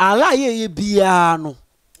enti di ala ye bia no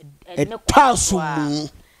e kwaso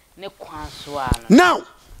ne kwaso ano now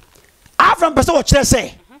Avraham person wo kire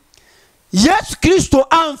say yes Kristo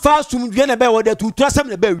amfa sumdwe na be wo da tutu asem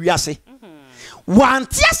na be wiase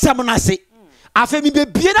wanti asem na se afemi be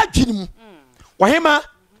bie na dwinimu wahema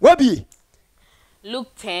wabi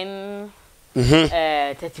Luke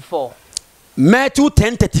 10:34 Matthew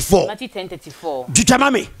 10:34 Matthew 10:34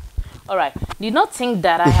 Jutamame. All right, do you not think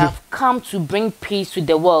that I have come to bring peace to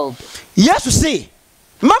the world? Yes, you see,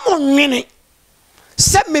 Mamo Nini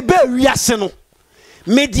set me be wiase no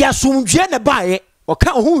media sumdwe na bae o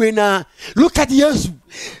ka ho we na look at yes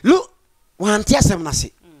look wanti asem na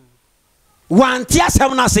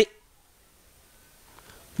se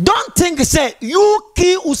don't think say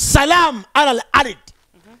yuki usalam ala al-arid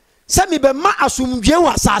say me be ma asumdwe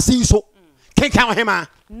wa asase so kenkan hema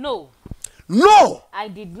No, I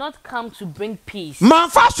did not come to bring peace, man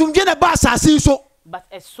fa asumdwe na ba asase so but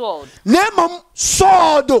a sword. Nemom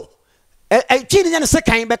sword chini nya ne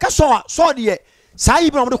sekan be ka sword ye sa yi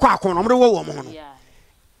bi no mo de kwa akon no mo de wo mo no Yeah.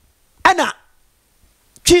 ana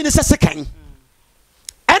chini se sekan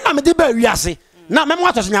ana me de ba wiase na me mo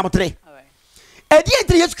ato so nyabotre All right. edi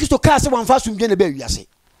entre Yesu Kristo ka se wan fa asumdwe na ba wiase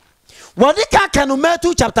wodi ka no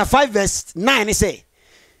Matthew chapter 5 verse 9 say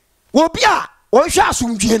obi a o hwa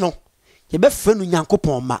asumdwe no ye be fa nu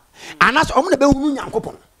Nyankopon ma anas omo na be hu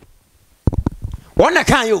Nyankopon wona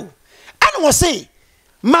kan yo ana wo say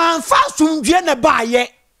man fa asumdwe na ba ye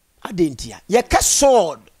adentia ye ka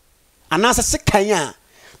sword anas sekan a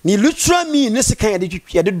ni literal meaning ne sekan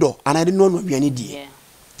ye de do ana de no aduane die. Yeah.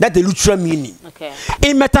 That the literal meaning. Okay.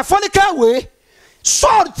 In metaphorical way,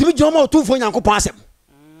 sword to be jomo to for Nyankopon asem.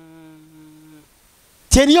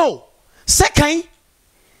 Tenio, second,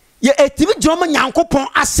 ye etimi jomo Nyankopon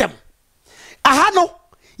asem. Aha no,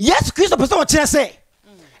 yes Christ person what say.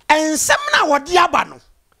 And some na wodi aba no.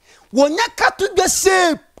 Wonya ka to the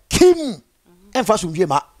same kim. Emfa sumdwe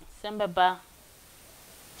ma. Sembeba.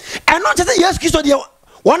 And not just yes Christ dey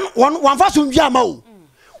one fa sumdwe ama o.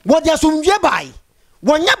 Wodi asumdwe bai.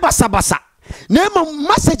 Wonya basa na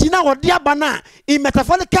message na wodi aba na in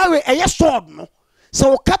metaphorical way eye sword no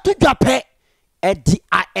so kato dwape edi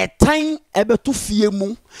a etan ebeto fie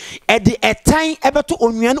mu edi etan ebeto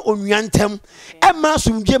onwan e ma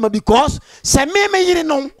sumdwe ma because se me yiri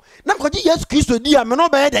no na koji Yesu Kristo di a me no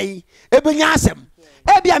be dai ebenya asem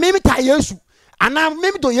e bia me ta Yesu ana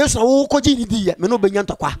me do Yesu wo koji ni di me no benya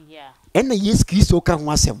ntokwa na Yesu Kristo ka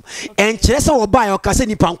ho asem en kire se wo ba ya o ka se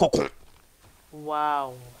nipa nkokon.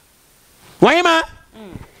 Wow. Why ma?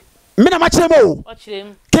 Me na ma kire mo.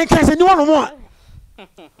 Kenkan se ni wono mo.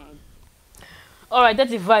 All right,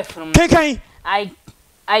 that's the vibe from Kenkan. I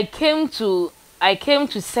came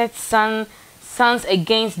to set sons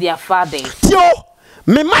against their fathers. Tio,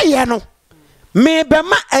 me ma ye no. Me be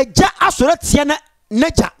ma eja asoro tie na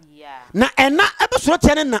naja. Yeah. Na ena ebe soro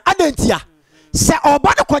tie na adantia. Se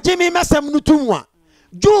oba de kwaje me mesem no tumu a.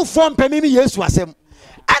 Ju fo mpemi me Yesu asem.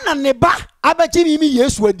 Ana ne ba abaji me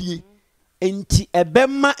Yesu adie. Enti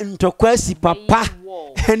ebema ntokwasi papa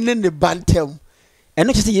ene ne bantem.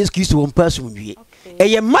 Eno chese Yesu Kristo won pasu nwie.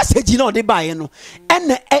 Eye message na ode baaye no.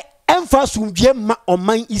 Ene emfa sumdwe ma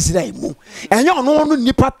oman Israel mu. Enye ono no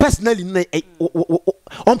nipa personally na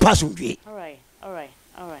on pasu nwie. All right.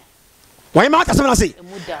 Why ma ka semna say?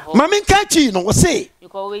 Mama nka chi no wo say. You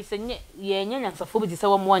always say ye nya nsafo bi se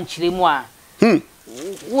wo mo anchire mu a. Un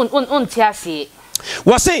tiase.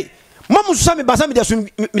 Wo say mamu so me basa me de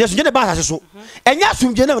sumdwe ne basa so. Enya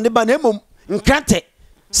sumdwe na ne ba na emom nkrante.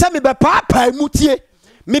 Se me be papa mu tie.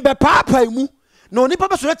 Me be papa mu. Na onipa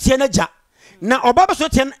be so tie na ja. Na oba be so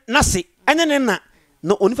tie na se. Ene ne na.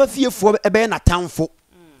 Na onifa fiefo ebe na tamfo.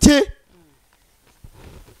 Tie.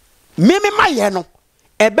 Me ma ye no.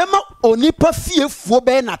 Ebe ma onipa fiefo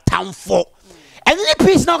be na tamfo. Ene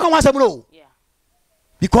peace na kan wasem no. Yeah.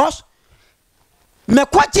 Because me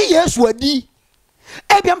kwaji Yesu adi.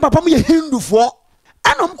 Ebiam papa mu ye Hindufo.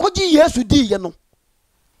 Ana m kwaji Yesu di ye no.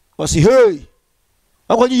 O si hey.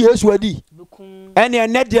 Akwaji Yesu adi.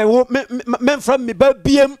 Ene de wo me from me ba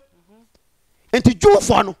biem. enti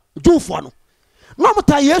Jewfo no no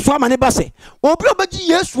mota Yesu amane ba se obi obaji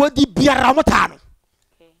Yesu adi biara mota no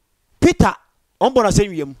Peter ombona se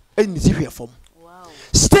wiem eni si hwe fom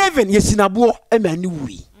Stephen yesinabo emani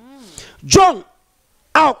wi John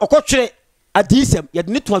okotwere adisem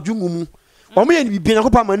yede ne to adwumu mu omo ye ni bibia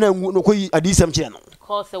Nyankopɔn amana ngu no koyi adisem kire no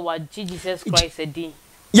cause what Jesus Christ adi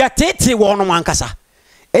ya tete wo no mankasa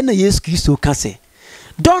ena Yesu Kristo ka se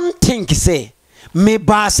don't think say me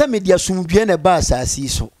ba se me dia sumdwe na ba asasi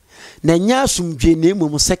so na nya sumdwe na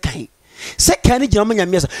emom sekan ni gina manya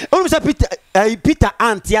miasa onu se Peter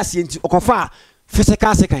anti asienti okofa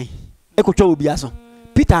physical sekan ekotwa obi aso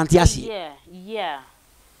Peter anti asie yeah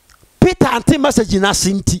Peter anti message na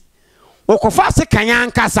sinti okofa sekan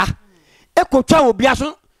ankasa ekotwa obi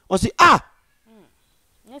aso o si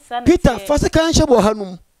Peter fa sekan hye bo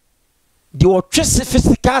hanum de o twese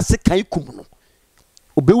physical sekan kum no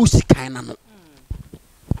obewu sekan na no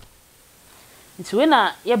nti we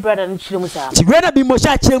na your brother no chire mu sa ti we na bi mo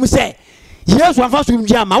sha chire mu se Yesu anfa so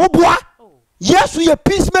mdia ma wo boa Yesu ye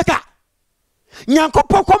peacemaker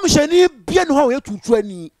Nyankopɔn komsheni bia no ho yetutu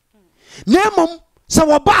ani na emom se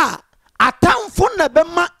wo ba atamfo na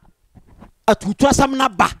bema atutu asam na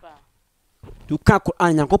ba du ka ko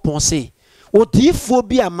Nyankopɔn se odifo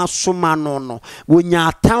bi amasoma no wo nya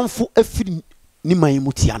atamfo afiri ni man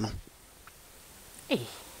mutia no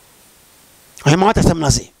ma wata sam na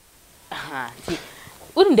se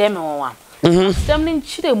undem wa something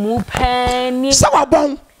chire mu pani sawa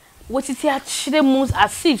bon wotiti a chire mu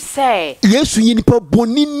as if say Yesu yin pa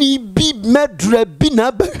bonini bi medra bi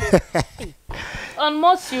na ba on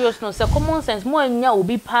more serious no say common sense mo anya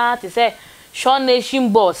obi party say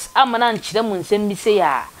Seannation boss amana nchire mu nsem bi say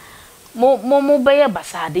ya mo be ye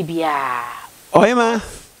basade bia oyema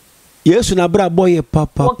Yesu na bra boy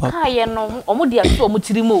papa ka ye no omo dia so omo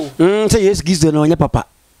tiri mo say Yesu gizo no nya papa.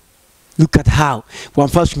 Look at how one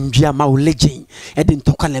first ma legend e den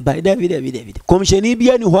to kale ba David komsheni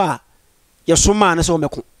bia ni ho a ye so ma na so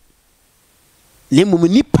meko le mum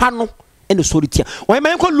ni pa no e no so ritia o ma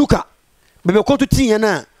enko Luka bebe ko to tin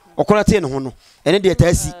na okolate ne ho no ene de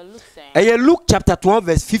tasi e Luke chapter 12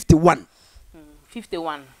 verse 51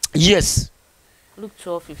 yes Luke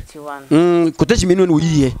 12:51 kotachi menu no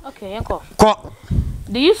yiye okay enko ko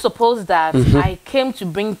do you suppose that I came to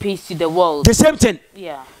bring peace to the world? The same thing.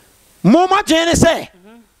 Yeah. Mama Jane say,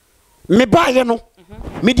 me buy you no,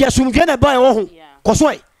 me dia sumdwe na buy wo ho.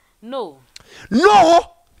 Koso No. No.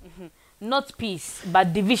 Not peace,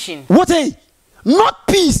 but division. What is? Not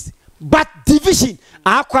peace, but division.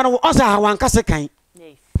 Akwa no osa hawanka se kan.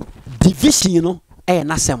 Yes. Division you know,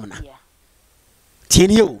 na sem na. Yeah.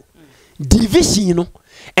 Tieni yo. Division no,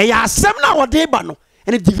 ya asem na wode ba no,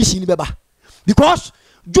 division ni beba. Because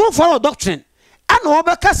you follow doctrine, and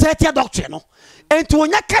obeka set doctrine no. Enti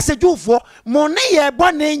onya kase Jewfo mo ne ye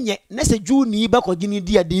bone nye na se Jew ni be ko gini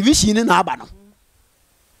dia division na aba no.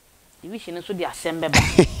 Division so di asem beba.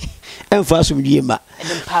 Emfa so mdie ma.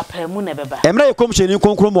 Edem papa mu na beba. Emra ye komsheni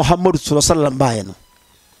konkro Muhammad sallallahu alaihi wasallam bae no.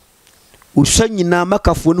 Usanyina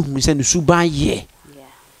makafo no hu se ne suban ye.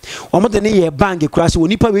 Omo de ne ye bank kura se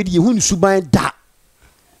onipa we di hu ne suban da.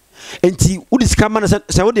 Enti udi skama na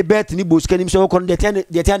se wo de bet ni boska nim se wo kon de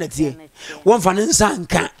tia na tie. Won fa ne nsa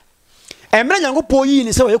nka. Emra Nyankopɔn yi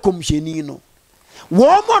ni se wo ye komsheni no. Wo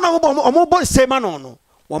mo na wo bo se ma no no.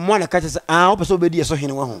 Wo mo na ka se wo pese obedi so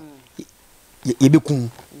hene wo ho. Ye bekum.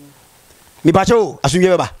 Mi ba cho asunye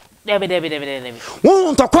beba. Debe.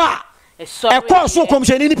 Wo ntokwa. E ko so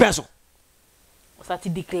komsheni ni peso. Osati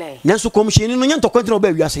declare. Nanso komsheni no nya ntokwa ntina oba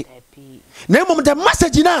wiase. Na emom the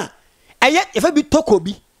message na eye efa bi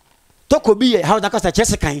tokobi ye how that kasa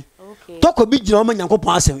chese kan. Tokobi gina o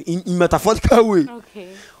Nyankopɔn asem in metaphorical way. Okay.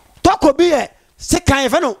 Tokobi ye se kan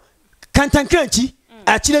efa no kantankranchi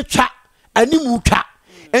akire twa animu twa.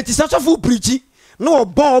 Enti sasofo preachi no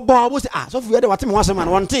obo wo se sofo ye de wate me wasem na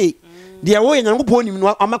wonte. De wo ye Nyankopɔn nim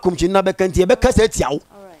no ama komsheni na be kan tie be kasa tiawo.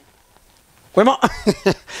 Kwema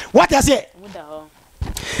what I say?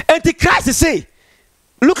 Enti Christ say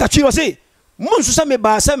look at you say monsu sa me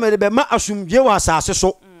ba sa me be ma asumdwe wa asase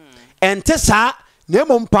so ente sa na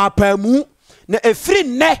emom papa mu na efiri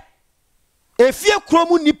ne efie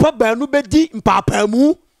kromu nipa baanu bedi mpapa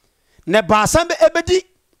mu na ba sa be ebedi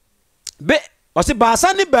be o se ba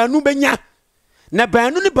sa ni baanu benya na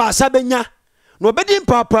baanu ni ba sa benya na obedi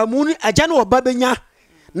mpapa mu ni aja na oba benya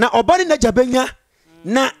na oba ni na ja benya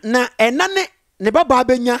na enane ne baba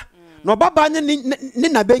benya no baba ni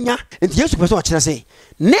na benya enti Yesu pese o kire say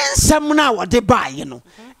ne nsam na wode baaye no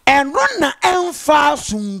enro na emfa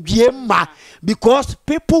sumdie ma because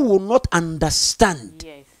people will not understand.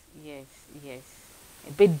 Yes.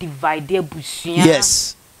 A bit divided busia.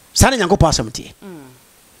 Yes. Sana Nyankopon asem tie.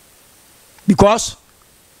 Because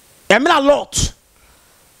emela lot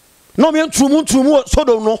no me trumu so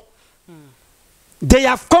do no. They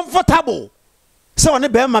are comfortable. So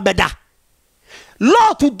on be ma beda.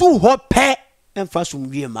 Lot to do ho pe emfa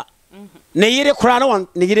sumwie ma. Ne yire kura no won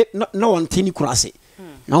ne yire no won tini kura se.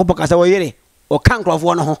 Na ho baka se wo yire o kan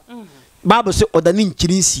krofo no ho. Bible say odani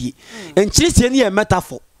nchirinsie. Nchirinsie ne e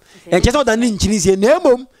metaphor. Enche say odani nchirinsie na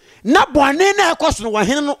emom na bone na ekoso no wo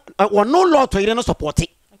hene no wono lot yire no support.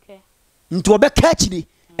 Okay. Nti obeka chiri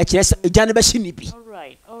e kire se eja ne be hini bi.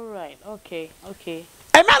 All right. Okay.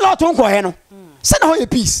 E me lot nko he no. Se na ho ye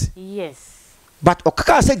peace. Yes. But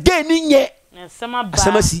okaka say gain ni nye. Sama ba.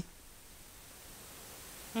 Asamasi.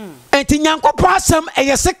 Enti Nyankopon asem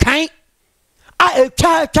eyese kan a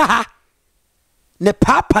etwa ha ne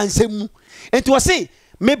papa nsemu. Enti wo say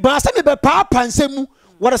me ba se me be papa nsemu.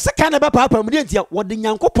 What a second about papa mudia what the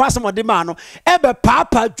Nyankopon asem ode ma no e be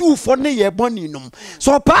papa juufo ne ye boni nom.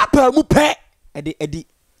 So papa mu pe edi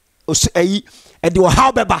oyi edi wo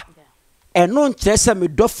how beba. Eno nkyere se me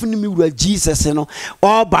dofuni mi wura Jesus no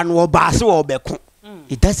oba no oba se wo beko.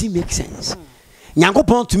 It doesn't make sense.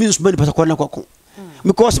 Nyankopon to me nsuma ni pasakọ na kwako.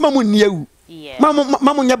 Because mamu ni ewu.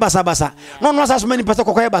 Mamu nya basa. No no asaso mani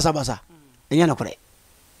pasakọ basa. Enya na kore.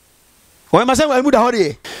 Oye ma se emu da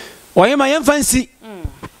hore. Oye ma yem fancy.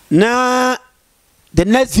 Na the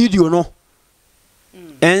next video no.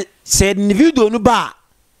 And said in the video no ba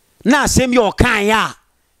na asem yo kan ya.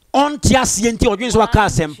 On tia sienti odwen so waka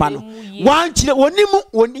asempa no. Wan chire onim.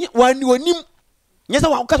 Nyesa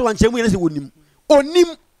wa ukasa wan chemu yense onim.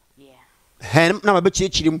 Onim. Hen na ma be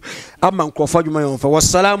chirim amma nkrofo dwuma yon fa.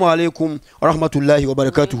 Wassalamu alaikum wa rahmatullahi wa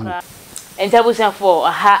barakatuh. Entabusia for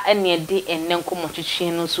aha ene de enne nkomo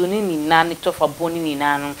twetwe no so ni nina ne tofa boni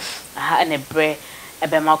nina no aha ene bre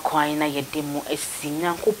ebema kwan na yede mu asi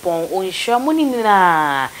Nyankopon onhwa mu ni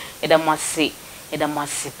nina edamase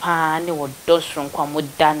pa ne wodosro nkwa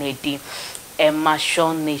moda na edi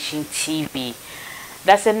Seannation TV.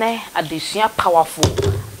 That's a addition powerful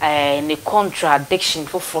ne contradiction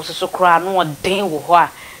for forces so cry no den wo ho a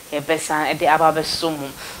ebesan e de ababeso mu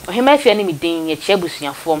ohema afia ne mi den ye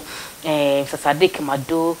chebusuya form Sasadik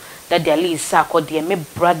Mado that the Ali Sako de me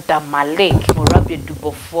brother Malik Morabi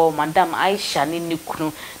Dubofo Madam Aisha ni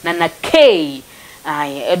nikunu Nana K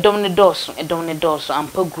edomne doso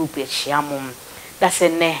ampa group ye chiamum. That's a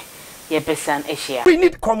ne ye besan eshia. We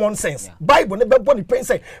need common sense. Bible never body pain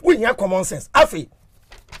say we need common sense. Afi.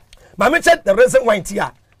 But me check the reason why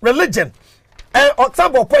here. Religion.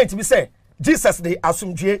 Example point we say Jesus they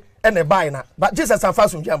assume and a buy na. But Jesus and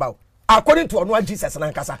fast about. According to one Jesus and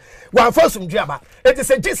Ankasa. One first from Jaba. It is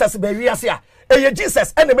a Jesus be we are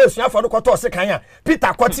Jesus and the Messiah for the quarter second. Peter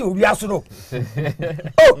Quati will be asked to know.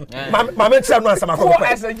 Oh, my mention was some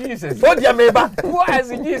as a Jesus. What dear Meba? Who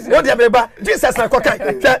as a Jesus? What dear Meba? Jesus and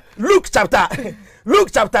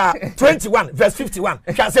Luke chapter 21, verse 51.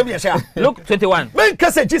 Luke 21. Men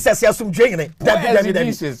can say Jesus has some drink.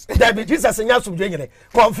 That be Jesus and Yasum drink.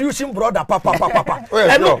 Confusion, brother, papa.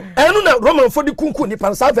 And no Roman for the Kunku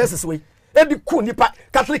Nipan, South verses way. And the Kunipa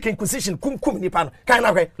Catholic Inquisition, Kunkum Nipan, kind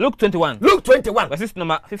of way. Luke 21. Luke 21. Verse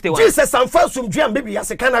number 51. Jesus and first from Jam baby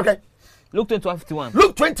as a kind of way. Luke 21, 51.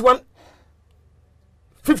 Luke 21,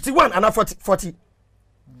 51 and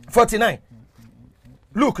 49.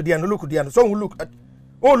 Look, dear. So we look at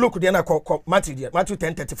look, dear. Matthew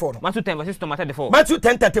 10:34. Matthew 10, verse number 34. Matthew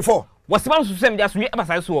 10:34. What's the man who said just read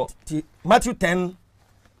about so? Matthew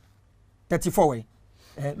 10:34 way.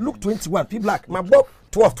 Luke 21. P black. My book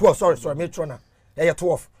 12. Sorry. Me trona.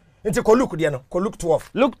 12. Into ko look, dear. Ko look 12.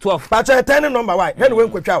 Luke 12. But 10 number why? Hen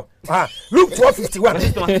when ko chow. Luke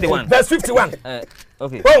 12:51. Verse 51.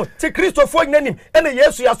 Okay. Oh, te Christopher name. And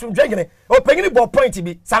Yesu asum dwagene. O pengini bo point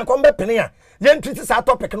bi. Sankom be pene a. Yen treat sa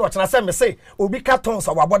topic no chana say me say obi cartons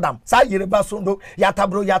or wabodam sa yereba so no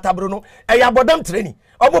yatabro no e yabodam training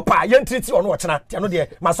obo pa yen treat on no chana te no de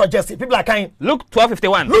ma suggest people are kind. Luke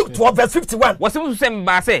 12:51. Luke 12 verse 51. What's the say me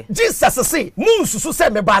ba say Jesus say mun susu say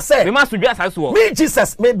me ba say me ma sudua asase so me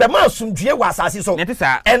Jesus me be ma sundue wa asase so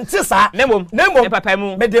enti sa nemom me papa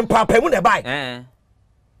mu me de papa mu na bai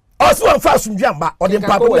oso an fa sundue amba o de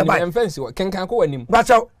papa mu na bai emfansi kenkan ko wanim ba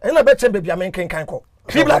chaw ena be chen baby amen kenkan ko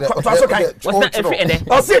people like so kai what's that every ende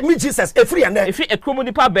o say me Jesus every ende every ekromo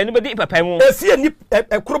nipa ba ni be di papa mu efie ni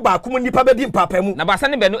ekro ba kumu nipa be di papa mu na ba sa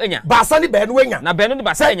ni be no enya na be no di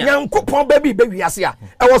ba sa enya Nyankopon ba bi be wiase a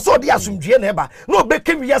e wo so de asomdue na eba na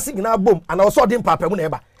obeke wiase nyina bom ana wo so de papa mu na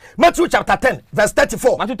eba. Matthew chapter 10 verse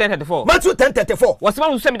 34. Matthew 10:34. Matthew 10:34. What's the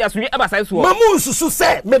man who said me that's me aba sa so mamu susu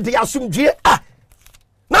say me de asomdue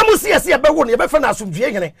na mu si ese be wo ne be fa na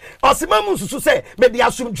asomdue hene osema mu susu se me de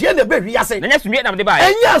asomdue na be wi ase na nya asomdue na me de bae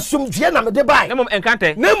enya asomdue na me de bae na mom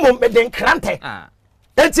enkrante na mom me de enkrante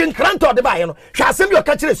enti enkrante de bae no hwa asem bi o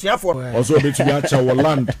ka kire suafo also be to ya cha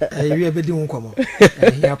land wi e be di nkomo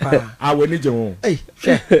ya pa wani je won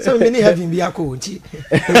hwe so me ni heaven bi akọ nti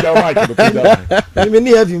me ni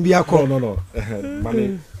heaven bi akọ no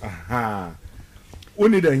mani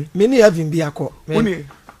oni den me ni heaven bi akọ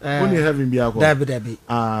oni heaven bi akọ dabi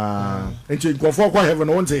enti gofo kwa heaven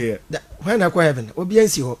won te here when akọ heaven obi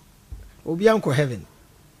ansi ho obi anko heaven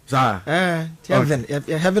sa heaven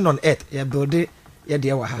heaven on earth ya build ya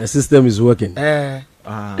de wa ha the system is working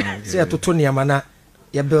say to niama na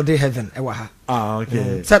ya build heaven e wa ha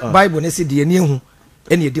okay say bible ne se de ani hu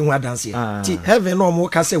ene edi hu adanse ti heaven no mo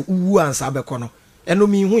ka se uwu ansa be kono eno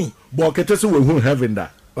mi hu bo kete se we hu heaven da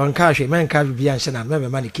on ka hwe men ka bi anhye na me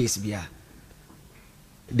ma ne case bia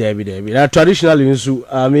Debbie. Now, traditionally,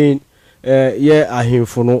 I mean, yeah,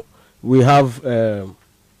 ahimfo no, we have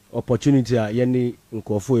opportunity. Any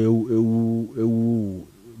nkofo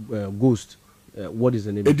ghost. What is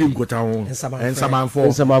the name? Edim kota ensamanfo.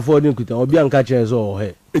 Ensamanfo edim kota. Obi anka chenzo o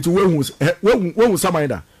he. Eti wehu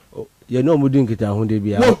samanda. Ye no omudi nkita ho de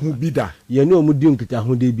bia. Wehu bida. Ye no omudi nkita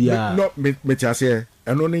ho de bia. No me tiase.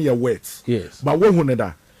 Eno ne your words. Yes. But wehu ne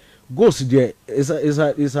da. Ghost there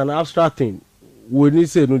is an abstract thing. We need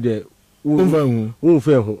say no there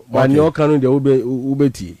unfa but no can there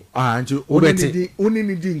ubeti anti oni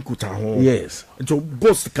ni di nkuta ho yes nti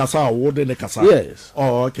ghost kasa wo de ne kasa yes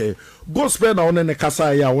okay ghost pe na one ne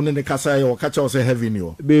kasa ya o ka cha o say heaven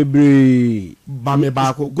yo bebre ba me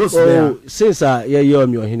ba ko ghost there since ye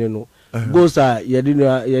omi ohene no ghost ye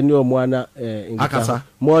ni omo ana akasa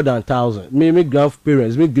more than 1000 me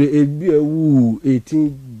grandparents me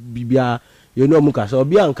 18 bibia you know mukasa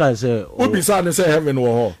obi anka say obi sa ne say heaven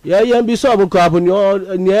wo ho yeah bi so mukwa bo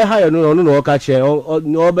ni e high no no ka che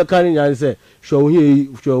no be kan nya say show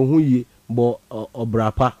hu yi bo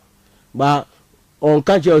obrapa ba on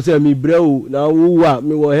ka che say mi brew na wu a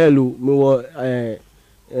mi wo hello mi wo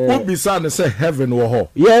obi sa ne say heaven wo ho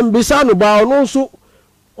yeah bi sa no ba no so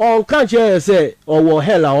on ka che say wo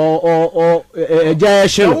hell or eja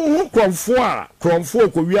ehye kromfo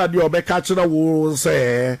ko wi ade obeka kire wo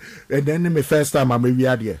say and then me first time am wi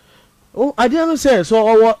ade oh I didn't say so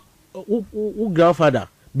our grandfather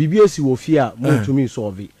BBS wo fia mo to me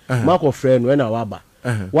solve mako friend when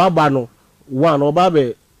waba no one oba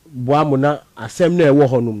be boamu na asem na ewo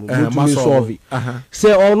honum no to me solve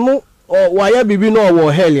say onu waya bibi no wo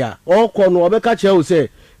hell ya okọ no obeka kire wo say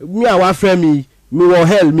me a wa friend me wo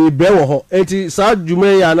hell me bre wo ho enti sa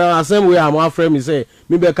dwume ya na asem we am wa friend me say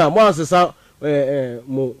me be ka mo asesa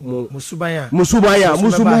musubaya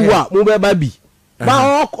musumuwa mu be ba bi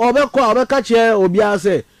ba obeka che obi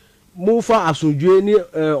ase mu fa asundwe ni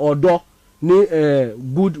odo ni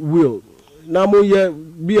good will na mo ye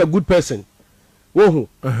be a good person wo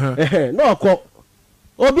no ko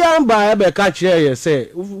obi amba ebe ka che ye say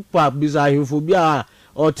pa biza himfo bi a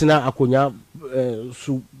otina akonya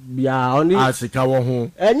su bia oni asika wo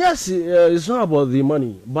ho yes it's not about the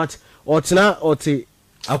money but otina oti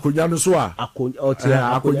akonya no so a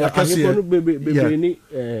akonya kase bebe ni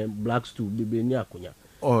black stool bebe ni akonya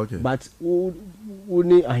okay but we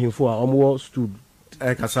ni ahimfo a omo stool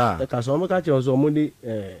kasa omo ka che so omo ni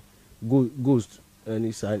ghost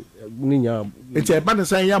any sign ninya enti e ba ne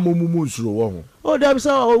san ya momumu nsuro wo ho oh there be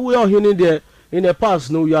so we are here there in the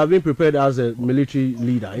past no you have been prepared as a military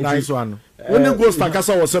leader nice one when the ghost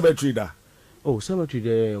akasa was cemetery da oh cemetery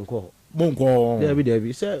there nko monko there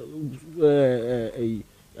be say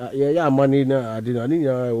yeah money na adina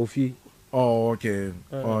ninya ofi oh okay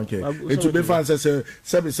it to be fancy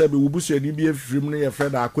say wubusu ani bi efrim no ye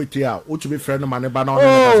friend akwete a o to be friend man ba na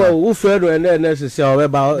oh wo friend no na say o be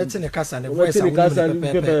ba let in the kasa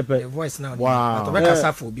the voice now wow to be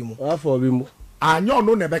kasa for obi mu afọ obi mu anyo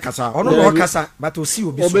no na be kasa ono no kasa but o si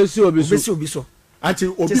obi so anti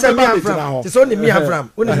obi be ba betina ho ti so ni mi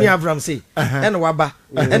Avraham say ene waba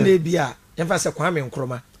ene bia yemfa se Kwame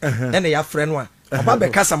Nkrumah ene ya friend wa oba be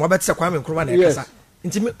kasa mo be se Kwame Nkrumah na kasa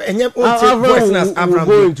nti enye voice na Avraham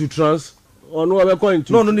going to trans ono we going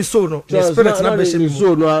to no ni so no the spirit na be shemi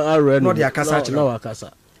so no are no dia kasa chi no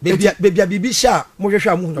akasa bebia bibi sha mo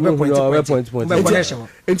hwehwe amu no be point be connection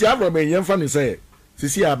nti Avraham yemfa ni say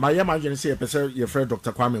sisi a my imagine say person your friend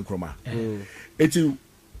Dr. Kwame Nkrumah eti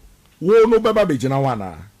wo no beba be gina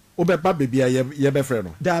wana o beba bebia ye be friend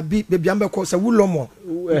no da bi bebia mbe ko say wulomo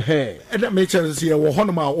and me chance say wo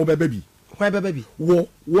hono ma o beba bi why beba bi wo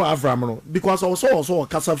Avraham no because also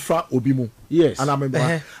kasa fra obi mu yes and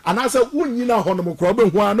I say wonyina hono mo kro be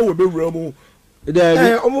hu ana wo be wura mu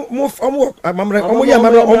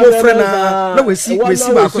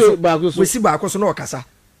baako so na okasa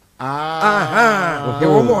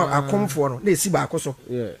omo akomfo no na esi baako so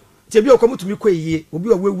tie bi okomutumi kɔ yie obi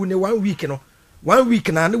owewu ne 1 week no 1 week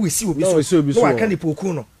na we si obi so no aka ni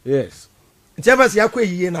poku no yes tie ba se akɔ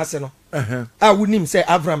yie na ase no a wonim sɛ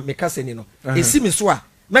Avraham me kasa ni no esi mi so a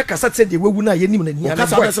me kasa tse de wewu na ye nim na nia na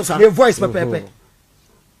voice pepepe.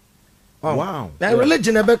 Wow. Now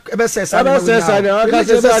religion ebe say say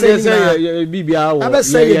bibia wo. Ebe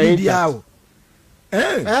say bibia wo.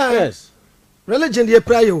 Yes. Religion dey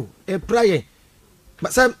pray o, pray.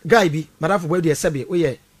 But some guy bi, madafo boy dey sebe, o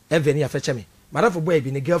ye Eveni afeche me. Madafo boy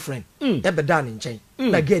bi ne girlfriend, ebe da ne nchen.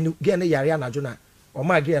 Na girl ne yare anajo na, o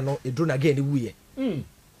ma girl no edru na girl ne wuye.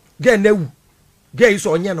 Girl na wu. Girl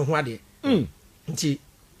so onye no ho ade. Nti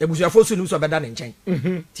ebusuafo so nim so beda ne nchen.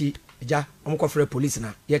 Ti ja omko frɛ police na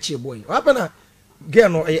ye chi boy what happen na girl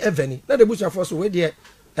no Eveni na the bush force we dey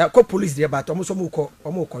call police there but omo so omko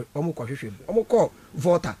hwehwem omko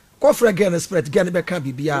volta call frɛ girl no spirit girl no be ka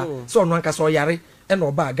bibia so no anka so yare e na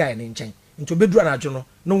oba guy ne nchen nti obedura na adwo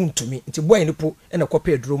no ntumi nti boy ni po e na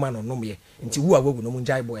kopa eduro ma no nom ye nti wu awagu no mu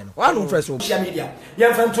njai boy no wa no frɛ so social media ye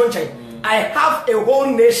mfa nto nchen I have a whole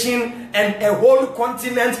nation and a whole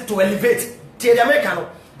continent to elevate to the American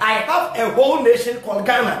I have a whole nation called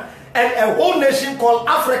Ghana and a whole nation called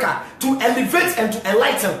Africa to elevate and to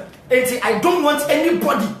enlighten. And I don't want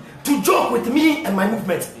anybody to joke with me and my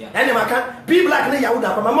movement. And I can be black na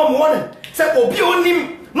Yahuda, but my mom warning. Say, Obi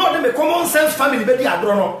onim, no them a common sense family, baby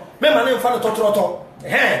adrono. Me man name fan totroto.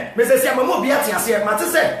 Me say, my mom be at here. Mate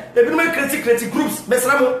say, they be make creative groups. Me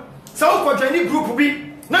sramo. So ko join group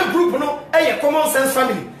be. Na group no, a common sense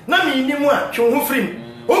family. Na me ni mo a twu ho free.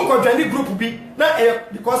 O ko join group be. Na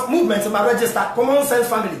because movement ma register common sense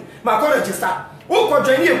family. Ma ko register o ko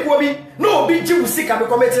join ekuo bi no obi ji usika be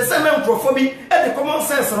committee say me microphone bi e the common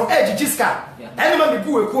sense no e ji sika ene ma be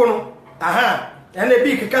bu ekuo no ene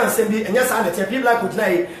bi keka nsem bi enye sa na te people like odina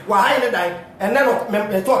yi wa hai ne dan ene no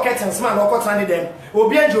me to curtains man no ko trani dem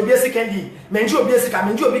obi anji obi secondary me nji obi sika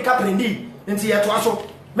me nji obi kaplendi nti ye to aso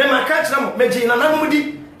me ma ka kira mo me ji na nanom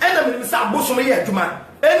di ene me sa abosom ye adwuma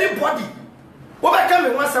anybody you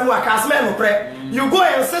go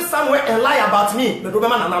and sit somewhere and lie about me. The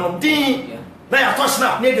Roman and Dean. Now you touch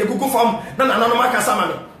now, near the Google form,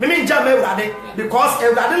 Nananoma. Me jam every because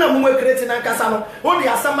every day I'm creating a Casano. Only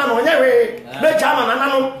a man on your way. No jam and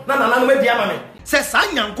Nanano with Yamame. Says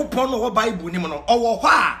Sanyan Kupon or Bible Nimono or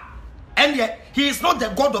wha. And yet he is not the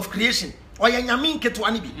God of creation. Or Yamin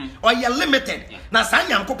Ketuanibi. Or you're limited. Now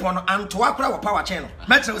Sanyan Kupon and Tuakra or Power Channel.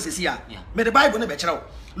 Metro is here. May the Bible never show.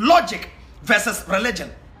 Logic versus religion,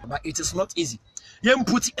 but it is not easy. You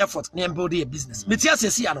put effort na build a business. Metia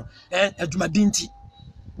sesi ano adwumadinti.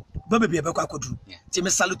 Baba bia be kwa kodru. Ti me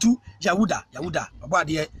salutu Yahuda baba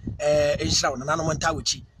de enhira na nanom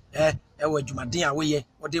ntawechi ewo adwumadin a woye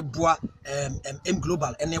wode boa M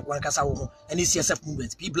global ene wankasa wo ho ene CSF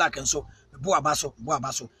movement P black enso boa baso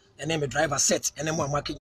ene me driver set ene mo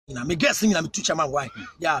amake na me guessing na me teacher man why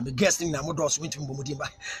me guessing na mo do so wintim bomudin ba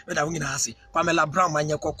me da wonyina ase Pamela Brown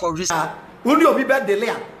manye kokko risk only obi be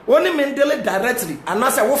delay only men delay directly and na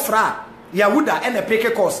say wo fra Yahuda and a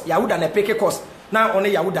peke course Yahuda na peke course na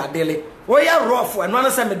only Yahuda delay wo ya rough and na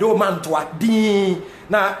say me do man toa din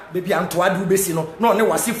na baby antoa du besi no na one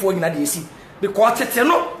wasifo nyina de esi because tete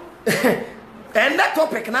no and that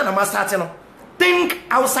topic na ma start no think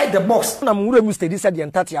outside the box na mwure mu study said the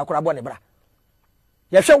entity akora bo ne bra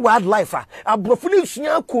yehwe wildlife abrofuni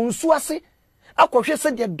sunya konsu ase akohwe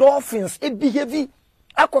se the dolphins e behave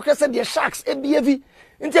akohwe se the sharks e behave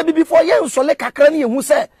ntia bibi for ye nsole kakra ne yehu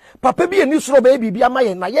se papa bi ani soro ba bibi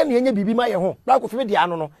amaye na ye ne enye bibi maye ho na akohwe de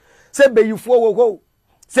ano no se beyifuo wo ho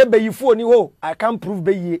se beyifuo ni ho I can prove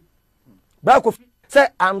beyi ba akohwe se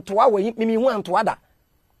antoa we mimi hu antoa da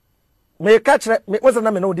me ka kire me wose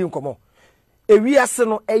na me no di nkomo ewi ase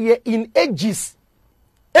no eye in ages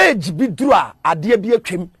age bi duru a ade bi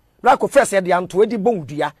atwam na ko first ye de anto edi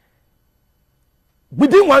bondua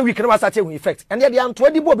within 1 week na was start with effect and ye de anto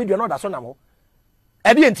edi bo bi do na da so na mo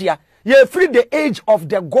e bi entia ye free the age of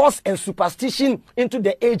the gods and superstition into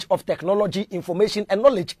the age of technology, information and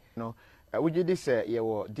knowledge. No would you say ye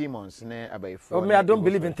were demons ne about oh me I don't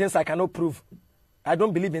believe in things I cannot prove. I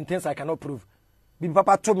don't believe in things I cannot prove. Bi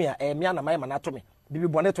papa to me me na my man to me bi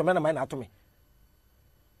bone to me na my na to me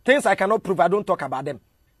things I cannot prove I don't talk about them.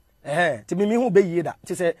 Ti mi hu be yie da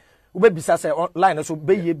ti se wo be bisa se online so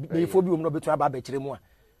be yie be fo bi wo no betu aba ba kire mu a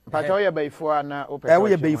pa ta wo ye be ifo na o pe wo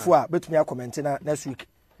ye be ifo a betumi a comment na next week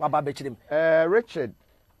wa ba ba kire mu Richard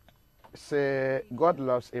say God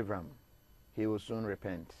loves Abraham, he will soon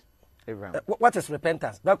repent. What is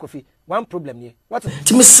repentance? That could be one problem here. What is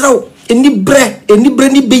Timisro? Any bre,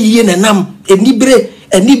 be enam, any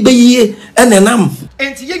be enam.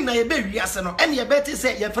 And ying na baby asano, and your betty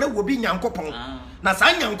say your friend will be Yankopon.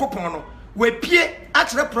 Nasan Yankopono, we peer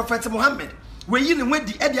actual prophet Muhammad. We in with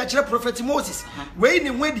the Ediatre prophet Moses. We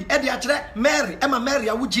in with the Ediatre Mary, Emma Mary,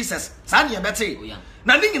 with Jesus. Sanya Betty.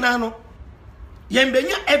 Nothing nano.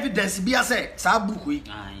 Yembenya evidence be a say, Sabukui.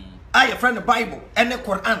 I a friend of Bible and the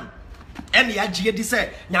Quran. And the idea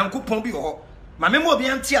say, Yankopon be ho. My memo be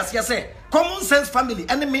antias, yes, say, common sense family,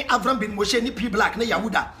 enemy Avraham Ben Moshe, ni P black, ne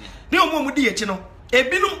Yahuda. No more with the chino. A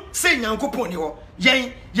binum say Yankopon yo.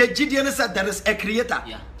 Ye Gideon said there is a creator.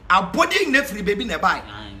 Our body never baby nearby.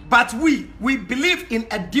 But we believe in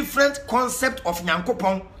a different concept of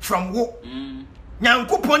Nyankopon from wo.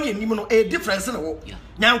 Nyankopon ye nimuno a difference in wo.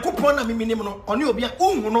 Nyankopon na mimi nimuno oni obi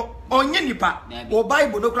no onye nipa. O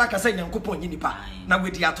Bible no crack say Nyankopon ye nipa. Na we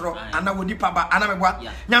diatro ana we nipa ba ana meboa.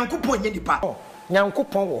 Nyankopon ye nipa.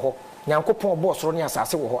 Nyankopon wo ho. Nyankopon bo soro ne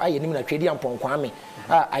asase wo ho. Aye nim na twedi ampon kwame.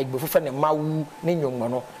 I be fe ne mawu ne nyonmo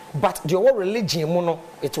no. But the whole religion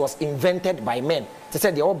it was invented by men. They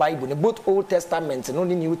said the whole Bible, both Old Testament and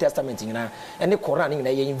only New Testament, and the Quran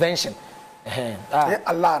is invention.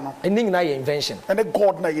 Allah no. And invention. And the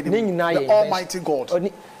God the Almighty God,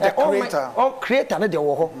 the Creator. Creator na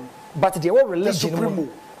the but the whole religion,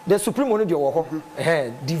 the supreme one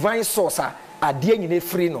the divine source are dear in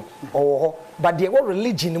free no. But the whole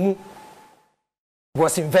religion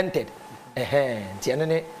was invented.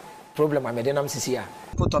 The problem I made them see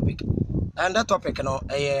topic. And that topic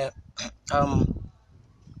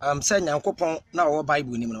say Nyankopon na wo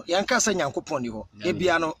Bible nim no yanka say Nyankopon ni ho e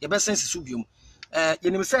bia no ye be sense subium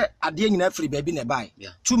yenim say ade nyina afri ba bi na bai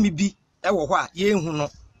tumi bi e wo ho a ye hu no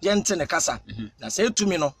ye nte ne kasa na say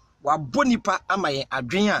tumi no wa bonipa amaye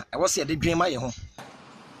adwen a e wo se de dwen ma ye ho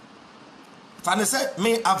fa ne say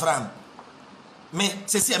me Avraham me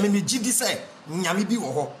se me gidi say nyame bi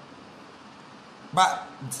wo ho but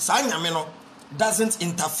sa nyame no doesn't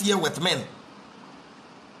interfere with men.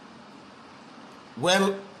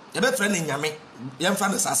 Well, you better friend in Yame. Young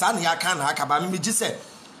fans, Sasan Yakan Hakaba, me just say,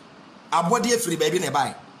 a body free baby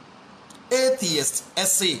nearby. Atheist,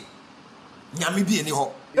 essay, Yami be any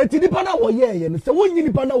ho. Eti ni pana wo ye no se wonyi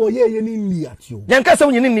ni pana wo ye ni nli atio. Yanka se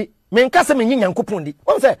wonyi ni, me nka se me Nyankopon di.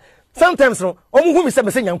 Won say sometimes no, omo hu me se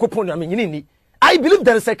Nyankopon na me ni. I believe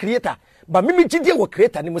there is a creator, but me gidi wo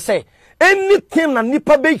creator ni mo say anything na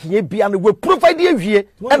nipa be hie bia no we provide awie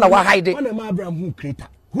and na wa hide. When Abraham who creator.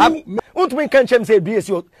 Who can change say be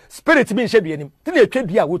your spirit be shebi anim. Tin e twa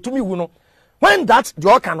bia wo tumi wu no. When that the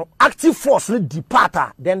organ active force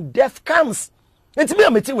depart, then death comes. Enti me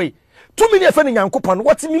ameti we. Tumi ne fa Nyankopon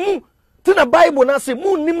what mi mu. Tin na Bible na say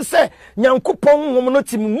mu nim say Nyankopon wom no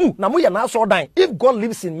timi mu na mo ye na so dan. If God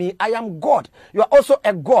lives in me, I am God. You are also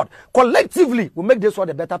a God. Collectively we make this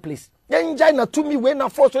world a better place. Enjoy na tumi we na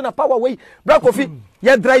force we na power we. Bra Kofi,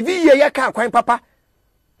 ye drive ye ka kwan papa.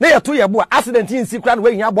 Na ye to ye bo accident in secret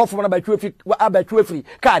we nya bo fo na ba twa free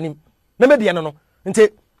ka nim. Na me de no. Nti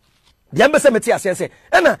the embassy meti say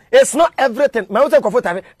na it's not everything. My own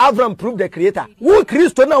COMMONSENSEFAMILY Avraham proved the creator. Who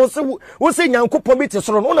Christo na wo say Nyankopon bi te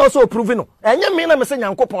soro no na wo prove no. Enye me na me say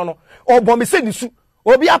Nyankopon no. Obo me say nisu.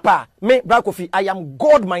 Obi apa me Bra Kofi I am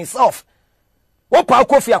God myself. Wo pa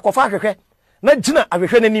Kofi akofa hwehwe na gina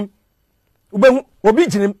ahwehwe nanim. Ubehu obi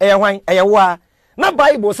ginim hwan wo a. Na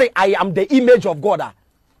Bible say I am the image of God.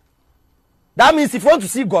 That means if you want to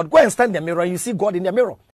see God, go and stand in the mirror and you see God in the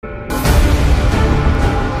mirror.